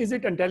whom is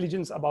it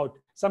intelligence about?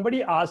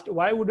 Somebody asked,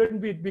 why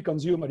wouldn't it be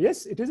consumer?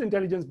 Yes, it is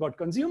intelligence about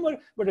consumer,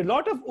 but a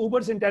lot of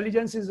Uber's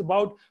intelligence is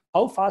about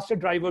how fast a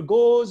driver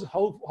goes,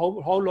 how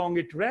long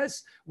it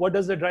rests, what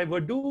does the driver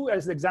do?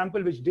 As the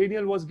example which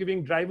Daniel was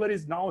giving, driver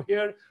is now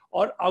here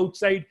or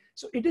outside.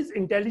 So it is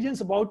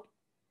intelligence about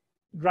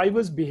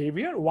driver's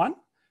behavior, one.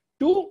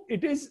 Two,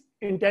 it is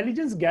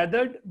intelligence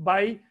gathered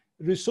by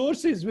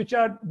resources which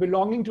are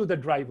belonging to the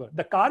driver.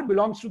 The car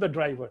belongs to the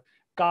driver.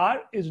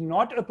 Car is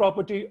not a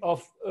property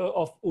of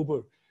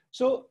Uber.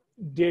 So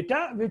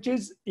data which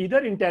is either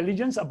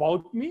intelligence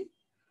about me,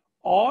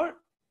 or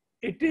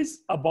it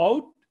is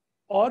about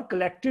or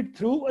collected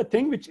through a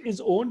thing which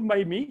is owned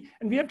by me.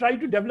 And we have tried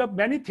to develop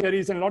many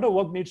theories, and a lot of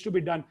work needs to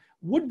be done,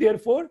 would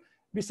therefore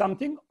be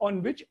something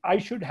on which I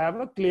should have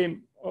a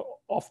claim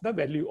of the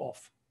value of.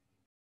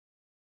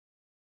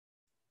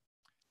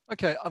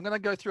 Okay, I'm going to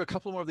go through a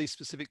couple more of these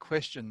specific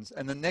questions,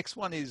 and the next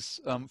one is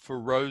for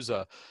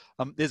Rosa.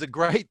 There's a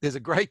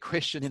great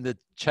question in the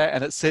chat,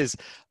 and it says,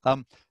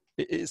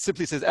 it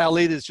simply says, our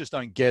leaders just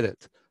don't get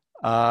it.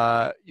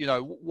 You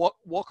know,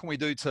 what can we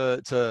do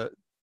to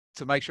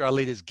make sure our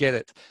leaders get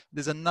it?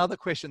 There's another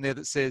question there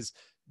that says,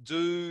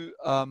 do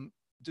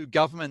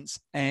governments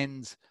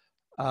and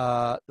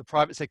the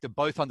private sector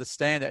both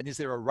understand it, and is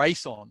there a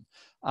race on?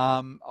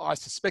 I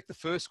suspect the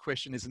first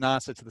question is an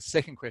answer to the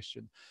second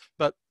question,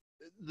 but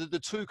the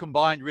two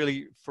combined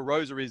really for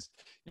Rosa is,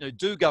 you know,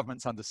 do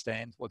governments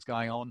understand what's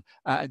going on,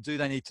 and do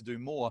they need to do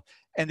more?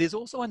 And there's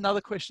also another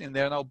question in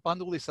there, and I'll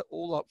bundle this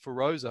all up for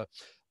Rosa.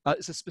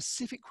 It's a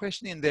specific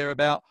question in there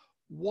about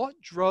what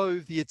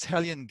drove the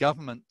Italian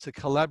government to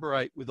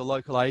collaborate with the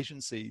local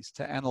agencies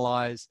to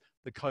analyze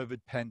the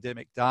COVID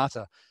pandemic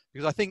data.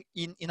 Because I think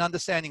in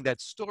understanding that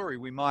story,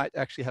 we might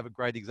actually have a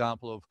great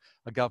example of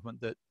a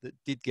government that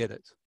did get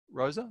it.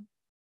 Rosa?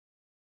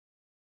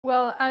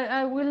 Well,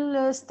 I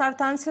will start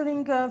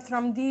answering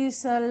from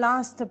this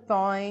last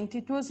point.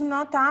 It was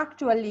not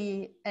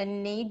actually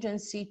an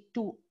agency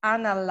to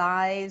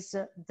analyze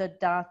the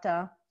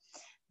data,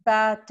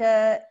 but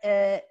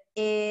an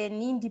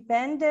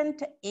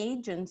independent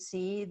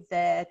agency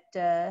that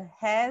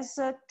has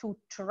to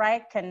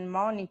track and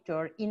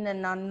monitor in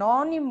an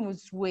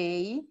anonymous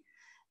way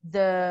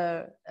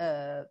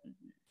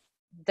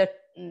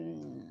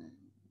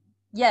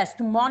yes,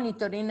 to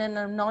monitor in an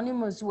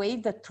anonymous way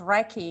the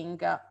tracking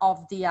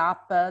of the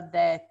app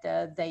that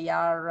they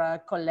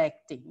are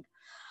collecting.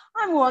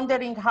 I'm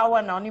wondering how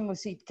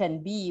anonymous it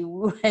can be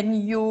when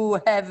you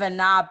have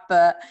an app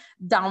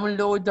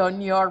download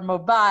on your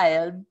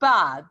mobile.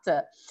 But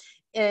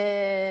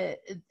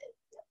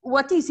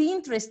what is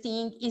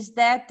interesting is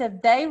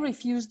that they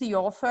refused the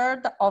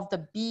offer of the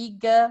big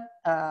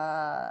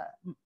data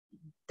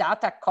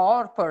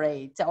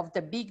corporates, of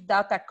the big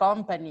data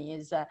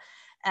companies,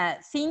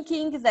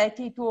 thinking that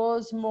it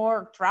was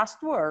more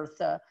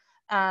trustworthy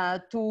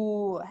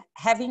to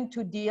having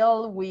to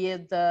deal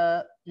with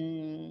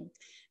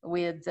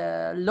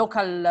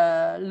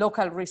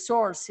local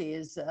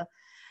resources.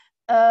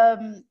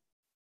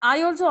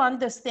 I also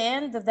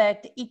understand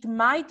that it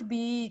might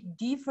be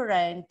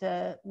different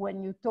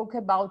when you talk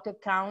about a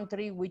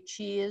country which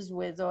is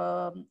with,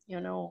 you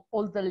know,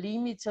 all the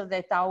limits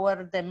that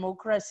our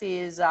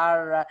democracies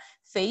are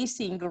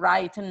facing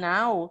right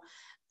now.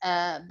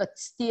 But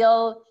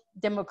still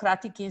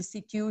democratic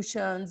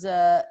institutions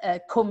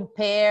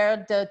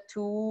compared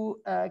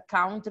to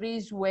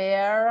countries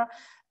where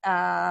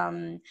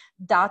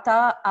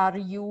data are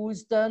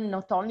used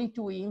not only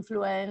to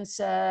influence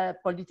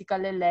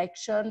political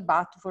election,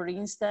 but for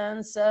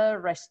instance,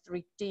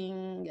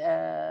 restricting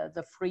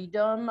the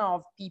freedom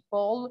of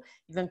people,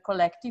 even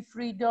collective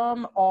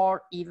freedom,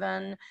 or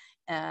even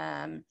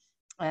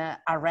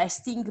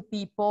arresting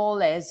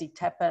people, as it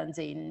happens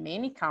in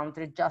many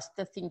countries. Just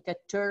to think of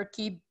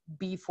Turkey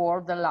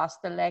before the last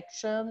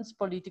elections,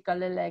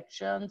 political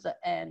elections,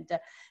 and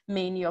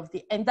many of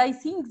the, and I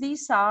think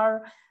these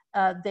are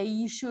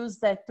the issues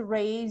that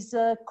raise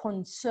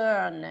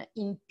concern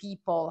in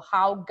people,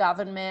 how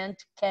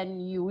government can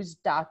use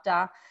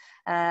data,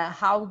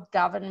 how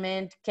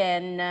government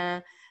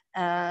can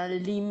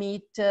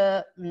limit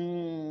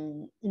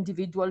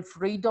individual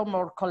freedom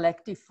or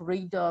collective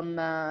freedom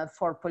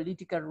for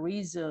political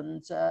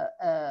reasons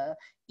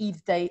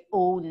if they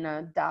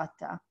own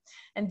data.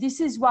 And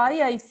this is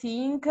why I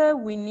think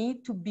we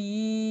need to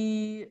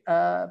be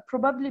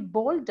probably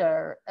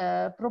bolder,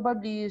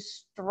 probably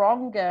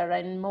stronger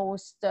and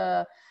most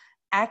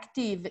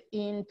active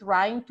in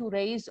trying to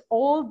raise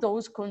all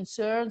those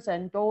concerns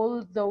and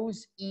all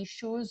those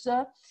issues,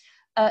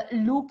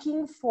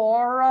 looking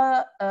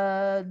for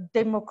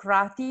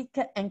democratic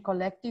and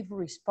collective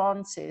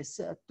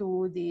responses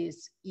to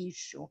this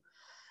issue.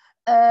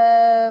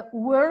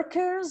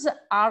 Workers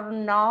are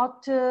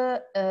not,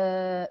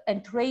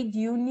 and trade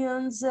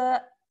unions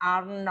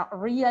are not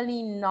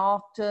really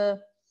not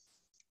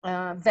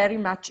very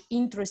much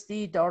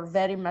interested or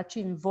very much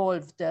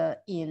involved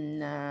in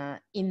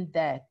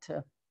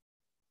that.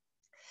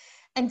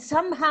 And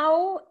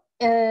somehow,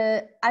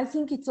 I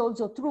think it's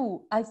also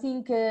true. I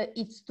think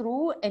it's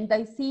true, and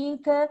I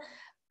think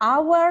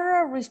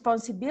our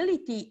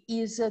responsibility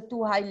is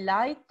to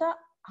highlight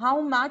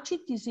how much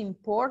it is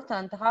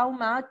important, how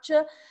much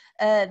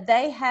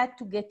they had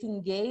to get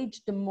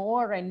engaged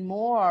more and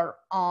more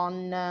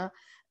on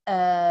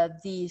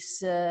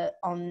this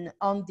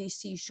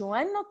issue,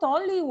 and not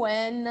only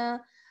when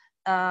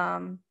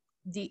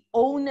the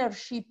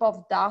ownership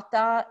of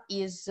data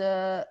is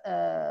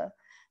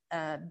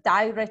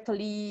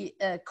directly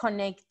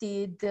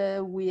connected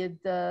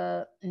with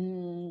the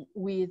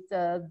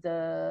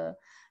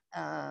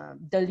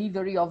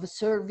delivery of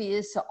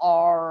service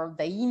or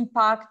the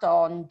impact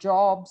on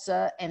jobs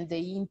and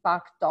the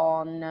impact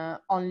on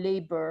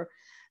labor,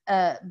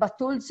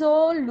 but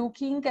also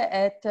looking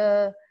at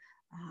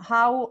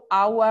how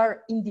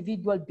our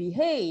individual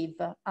behave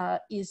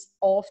is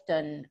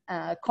often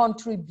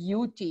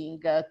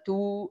contributing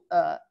to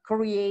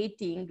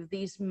creating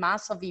this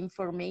mass of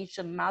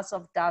information, mass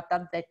of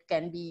data that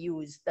can be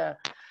used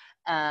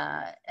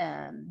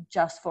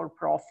just for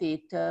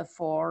profit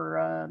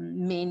for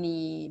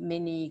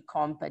many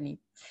companies.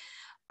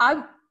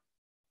 I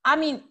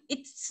mean,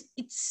 it's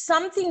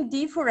something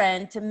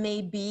different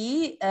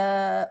maybe,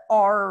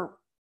 or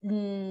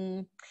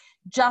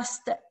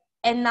just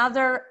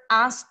another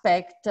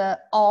aspect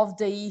of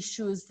the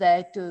issues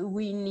that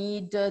we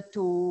need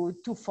to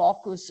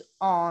focus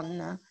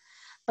on.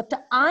 But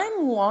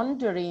I'm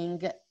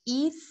wondering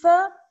if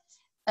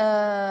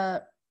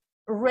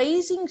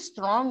raising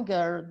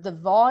stronger the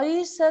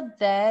voice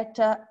that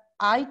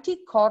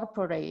IT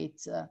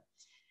corporates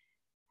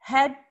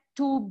had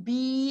to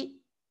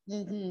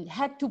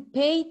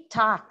pay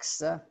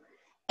tax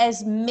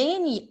as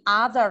many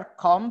other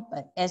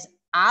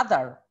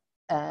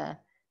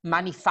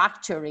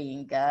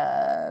manufacturing,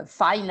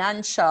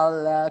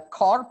 financial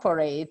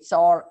corporates,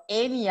 or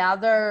any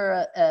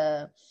other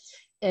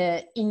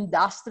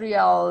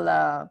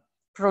industrial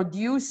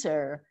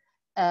producer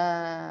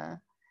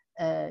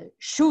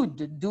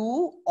should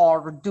do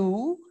or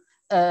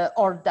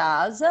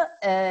does.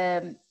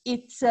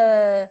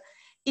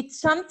 It's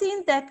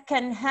something that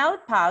can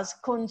help us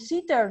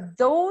consider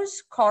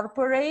those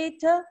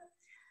corporates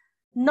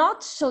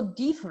not so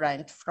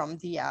different from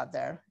the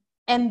other,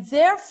 and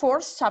therefore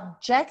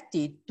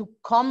subjected to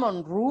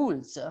common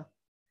rules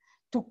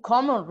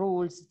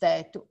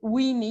that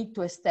we need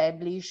to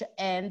establish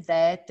and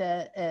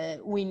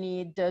that we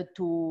need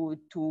to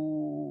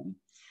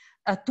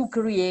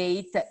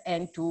create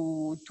and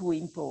to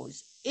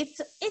impose.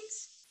 It's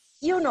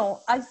you know,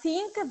 I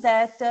think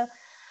that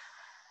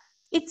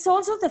it's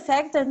also the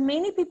fact that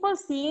many people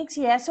think,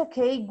 yes,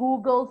 okay,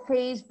 Google,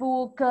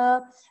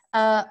 Facebook,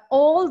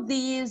 all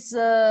these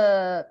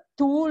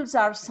tools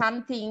are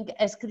something,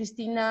 as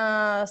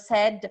Christina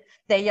said,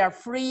 they are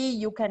free.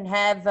 You can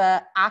have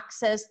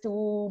access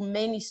to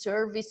many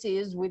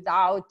services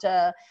without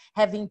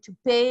having to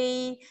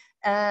pay.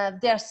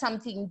 They're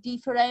something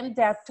different.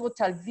 They're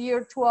total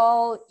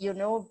virtual, you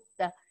know.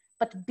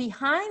 But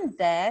behind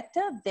that,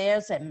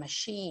 there's a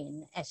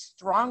machine, a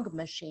strong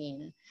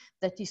machine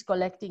that is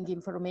collecting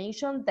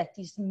information, that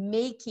is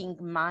making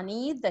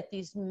money, that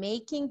is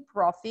making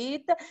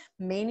profit,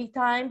 many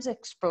times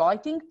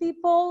exploiting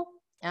people,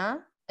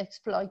 and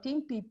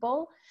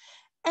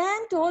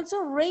also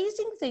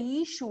raising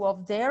the issue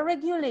of their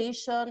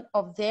regulation,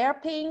 of their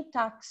paying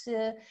tax,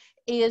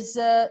 is,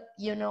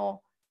 you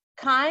know,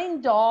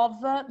 kind of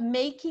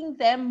making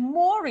them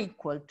more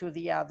equal to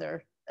the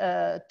other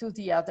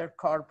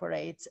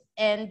corporates,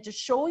 and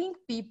showing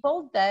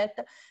people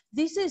that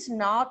this is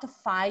not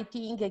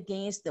fighting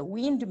against the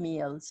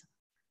windmills,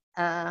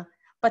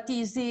 but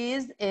this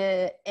is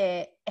a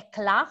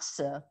class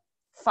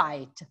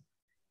fight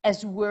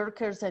as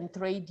workers and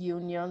trade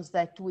unions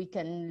that we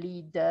can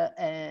lead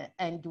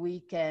and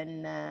we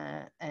can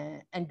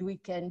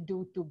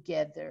do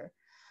together.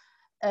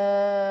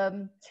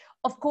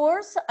 Of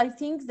course, I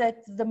think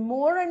that the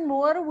more and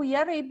more we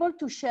are able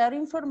to share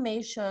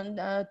information,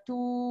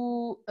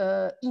 to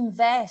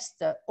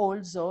invest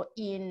also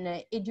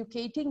in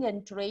educating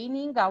and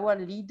training our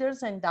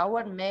leaders and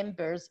our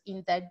members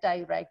in that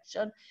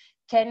direction,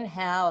 can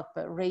help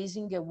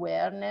raising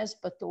awareness,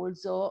 but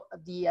also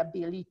the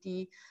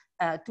ability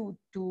to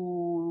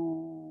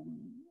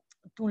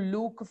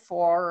look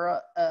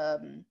for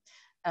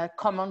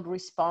common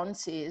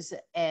responses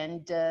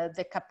and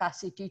the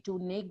capacity to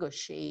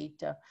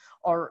negotiate,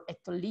 or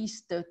at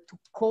least to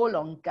call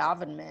on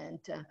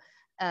government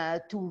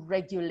to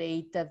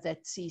regulate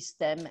that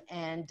system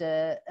and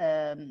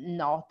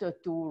not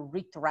to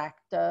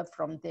retract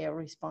from their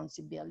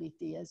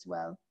responsibility as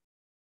well.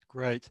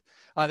 Great.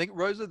 I think,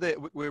 Rosa, that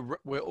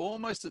we're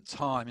almost at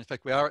time. In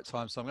fact, we are at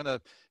time. So I'm going to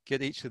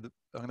get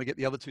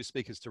the other two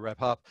speakers to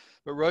wrap up.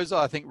 But Rosa,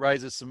 I think,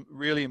 raises some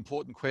really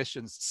important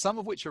questions, some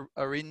of which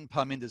are in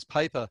Parminder's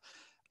paper.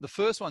 The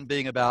first one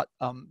being about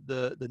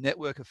the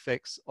network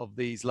effects of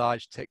these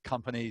large tech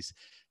companies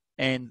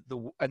and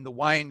the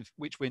way in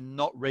which we're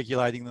not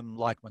regulating them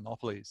like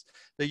monopolies.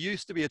 There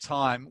used to be a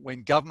time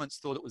when governments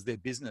thought it was their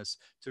business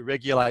to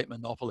regulate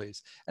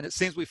monopolies, and it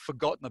seems we've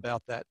forgotten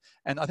about that.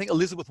 And I think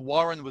Elizabeth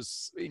Warren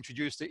was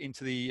introduced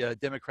into the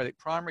Democratic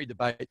primary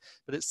debate,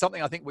 but it's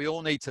something I think we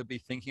all need to be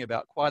thinking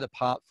about, quite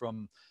apart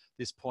from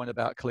this point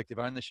about collective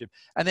ownership.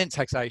 And then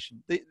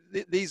taxation.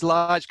 These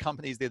large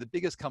companies, they're the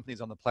biggest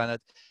companies on the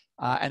planet,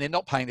 and they're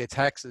not paying their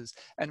taxes.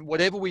 And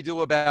whatever we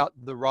do about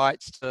the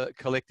rights to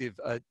collective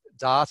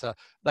data,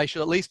 they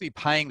should at least be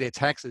paying their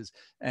taxes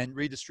and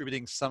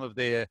redistributing some of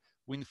their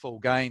windfall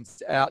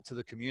gains out to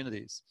the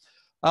communities.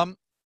 I'm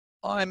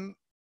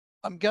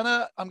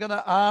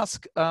gonna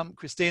ask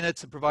Christina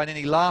to provide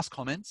any last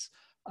comments,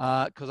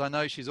 because I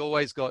know she's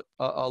always got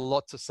a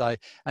lot to say.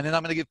 And then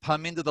I'm going to give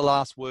Parminder the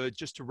last word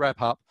just to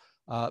wrap up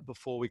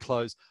before we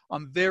close.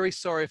 I'm very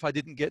sorry if I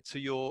didn't get to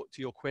your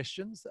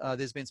questions.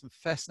 There's been some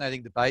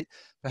fascinating debate.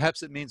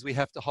 Perhaps it means we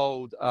have to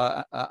hold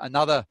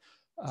another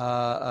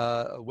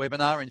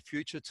webinar in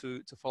future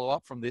to follow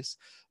up from this.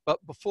 But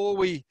before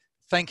we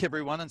thank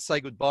everyone and say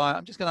goodbye,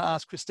 I'm just going to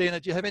ask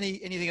Christina, do you have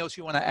anything else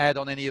you want to add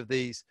on any of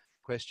these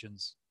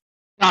questions?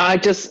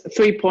 Just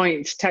 3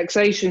 points.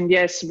 Taxation,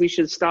 yes, we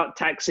should start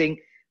taxing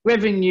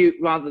revenue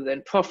rather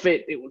than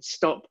profit. It would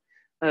stop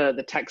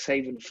the tax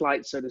haven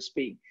flight, so to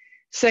speak.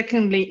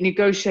 Secondly,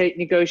 negotiate,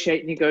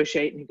 negotiate,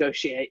 negotiate,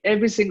 negotiate.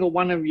 Every single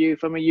one of you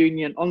from a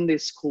union on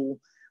this call,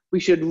 we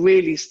should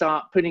really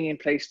start putting in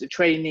place the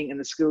training and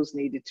the skills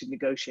needed to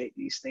negotiate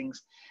these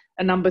things.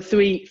 And number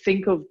 3,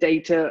 think of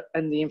data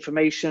and the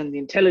information, the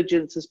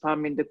intelligence, as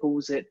Parminder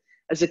calls it,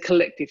 as a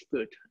collective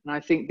good. And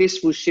I think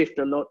this will shift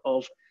a lot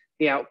of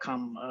the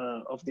outcome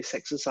of this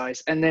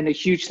exercise. And then a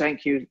huge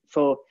thank you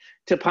to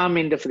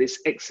Parminder for this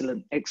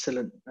excellent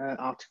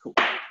article.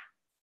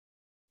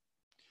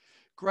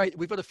 Great.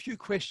 We've got a few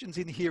questions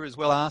in here as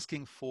well,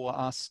 asking for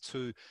us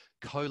to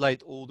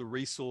collate all the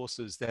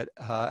resources that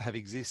have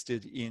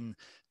existed in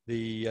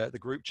the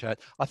group chat.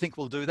 I think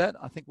we'll do that.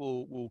 I think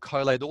we'll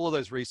collate all of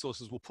those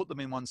resources. We'll put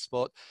them in one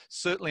spot,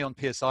 certainly on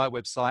PSI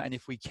website, and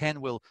if we can,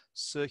 we'll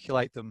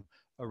circulate them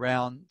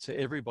around to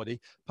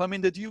everybody.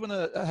 Parminder, do you want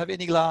to have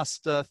any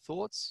last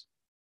thoughts?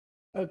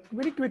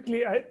 Very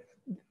quickly,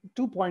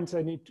 2 points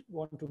I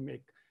want to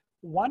make.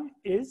 One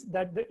is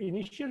that the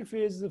initial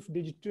phase of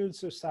digital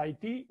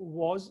society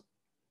was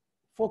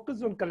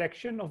focused on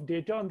collection of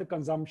data on the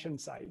consumption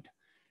side.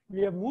 We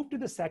have moved to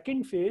the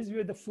second phase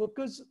where the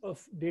focus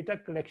of data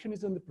collection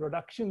is on the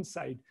production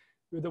side,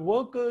 where the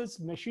workers,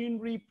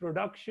 machinery,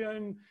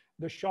 production,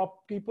 the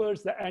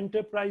shopkeepers, the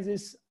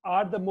enterprises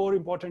are the more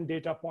important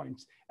data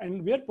points.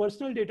 And where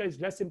personal data is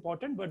less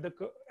important, but the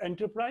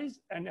enterprise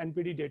and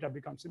NPD data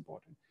becomes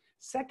important.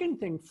 Second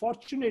thing,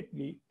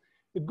 fortunately,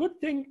 the good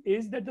thing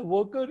is that the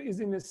worker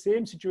is in the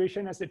same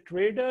situation as a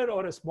trader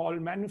or a small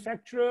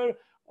manufacturer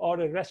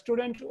or a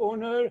restaurant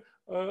owner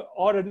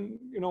or an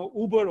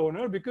Uber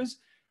owner, because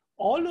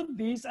all of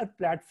these are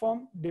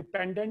platform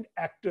dependent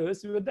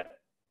actors where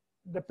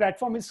the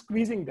platform is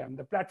squeezing them.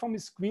 The platform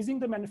is squeezing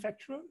the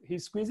manufacturer,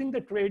 he's squeezing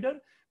the trader,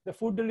 the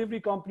food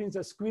delivery companies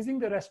are squeezing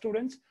the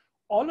restaurants,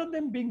 all of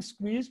them being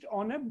squeezed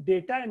on a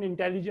data and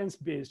intelligence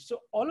based.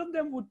 So all of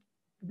them would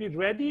be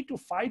ready to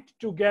fight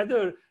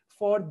together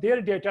for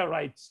their data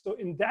rights. So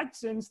in that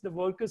sense, the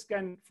workers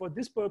can, for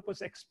this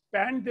purpose,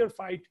 expand their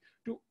fight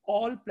to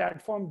all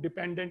platform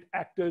dependent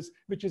actors,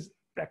 which is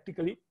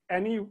practically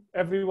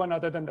everyone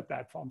other than the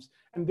platforms,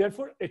 and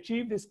therefore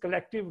achieve this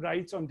collective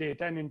rights on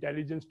data and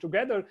intelligence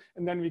together.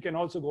 And then we can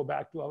also go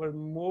back to our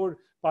more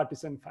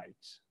partisan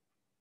fights.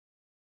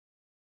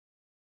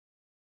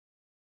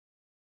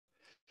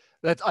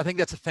 I think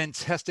that's a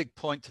fantastic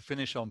point to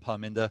finish on,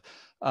 Parminder.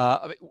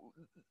 I mean,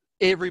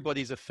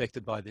 everybody's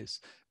affected by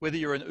this, whether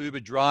you're an Uber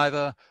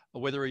driver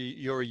or whether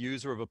you're a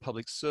user of a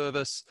public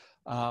service,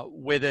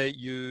 whether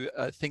you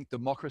think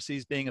democracy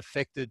is being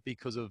affected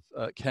because of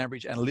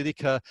Cambridge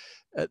Analytica.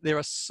 There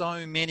are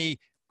so many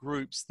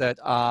groups that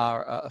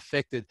are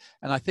affected.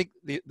 And I think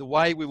the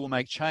way we will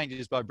make change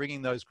is by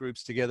bringing those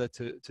groups together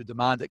to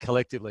demand it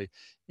collectively.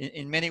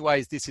 In many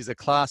ways, this is a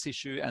class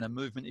issue and a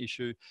movement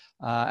issue.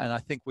 And I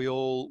think we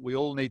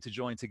all need to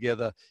join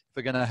together if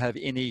we're going to have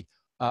any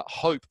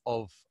hope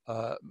of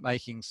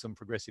making some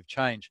progressive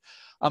change.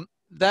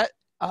 That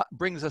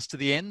brings us to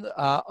the end.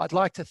 I'd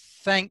like to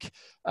thank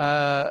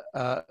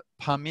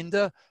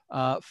Parminder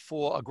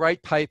for a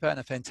great paper and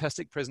a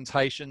fantastic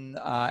presentation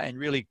and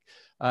really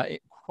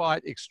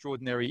quite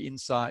extraordinary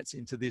insights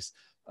into this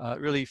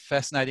really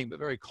fascinating but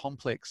very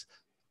complex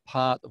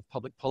part of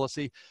public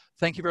policy.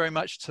 Thank you very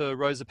much to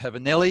Rosa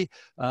Pavanelli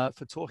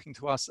for talking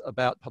to us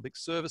about public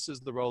services,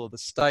 the role of the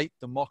state,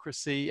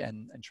 democracy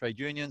and trade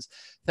unions.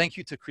 Thank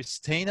you to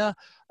Christina,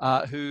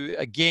 who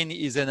again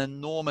is an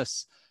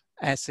enormous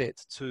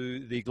asset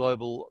to the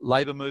global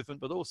labour movement,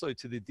 but also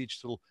to the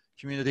digital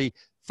community.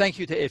 Thank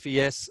you to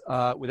FES,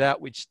 without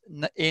which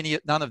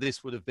none of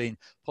this would have been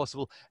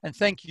possible. And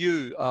thank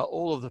you,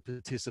 all of the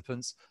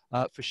participants,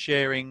 for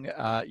sharing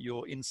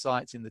your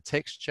insights in the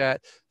text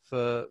chat,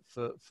 for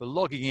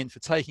logging in, for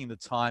taking the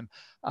time,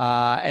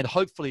 and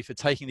hopefully for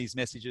taking these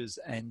messages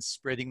and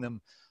spreading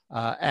them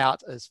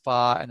out as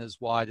far and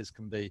as wide as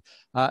can be.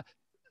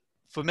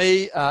 For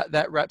me,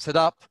 that wraps it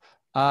up.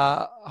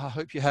 I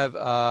hope you have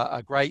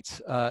a great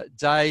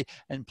day,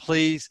 and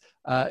please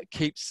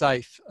keep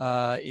safe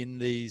in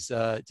these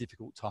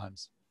difficult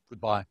times.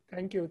 Goodbye.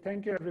 Thank you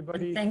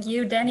everybody. Thank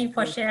you, Danny,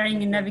 for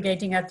sharing and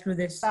navigating us through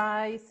this.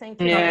 Bye.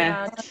 Thank you very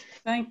much.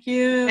 Thank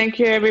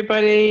you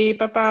everybody.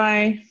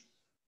 Bye-bye.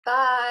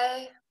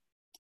 Bye.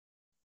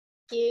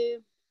 Thank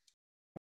you.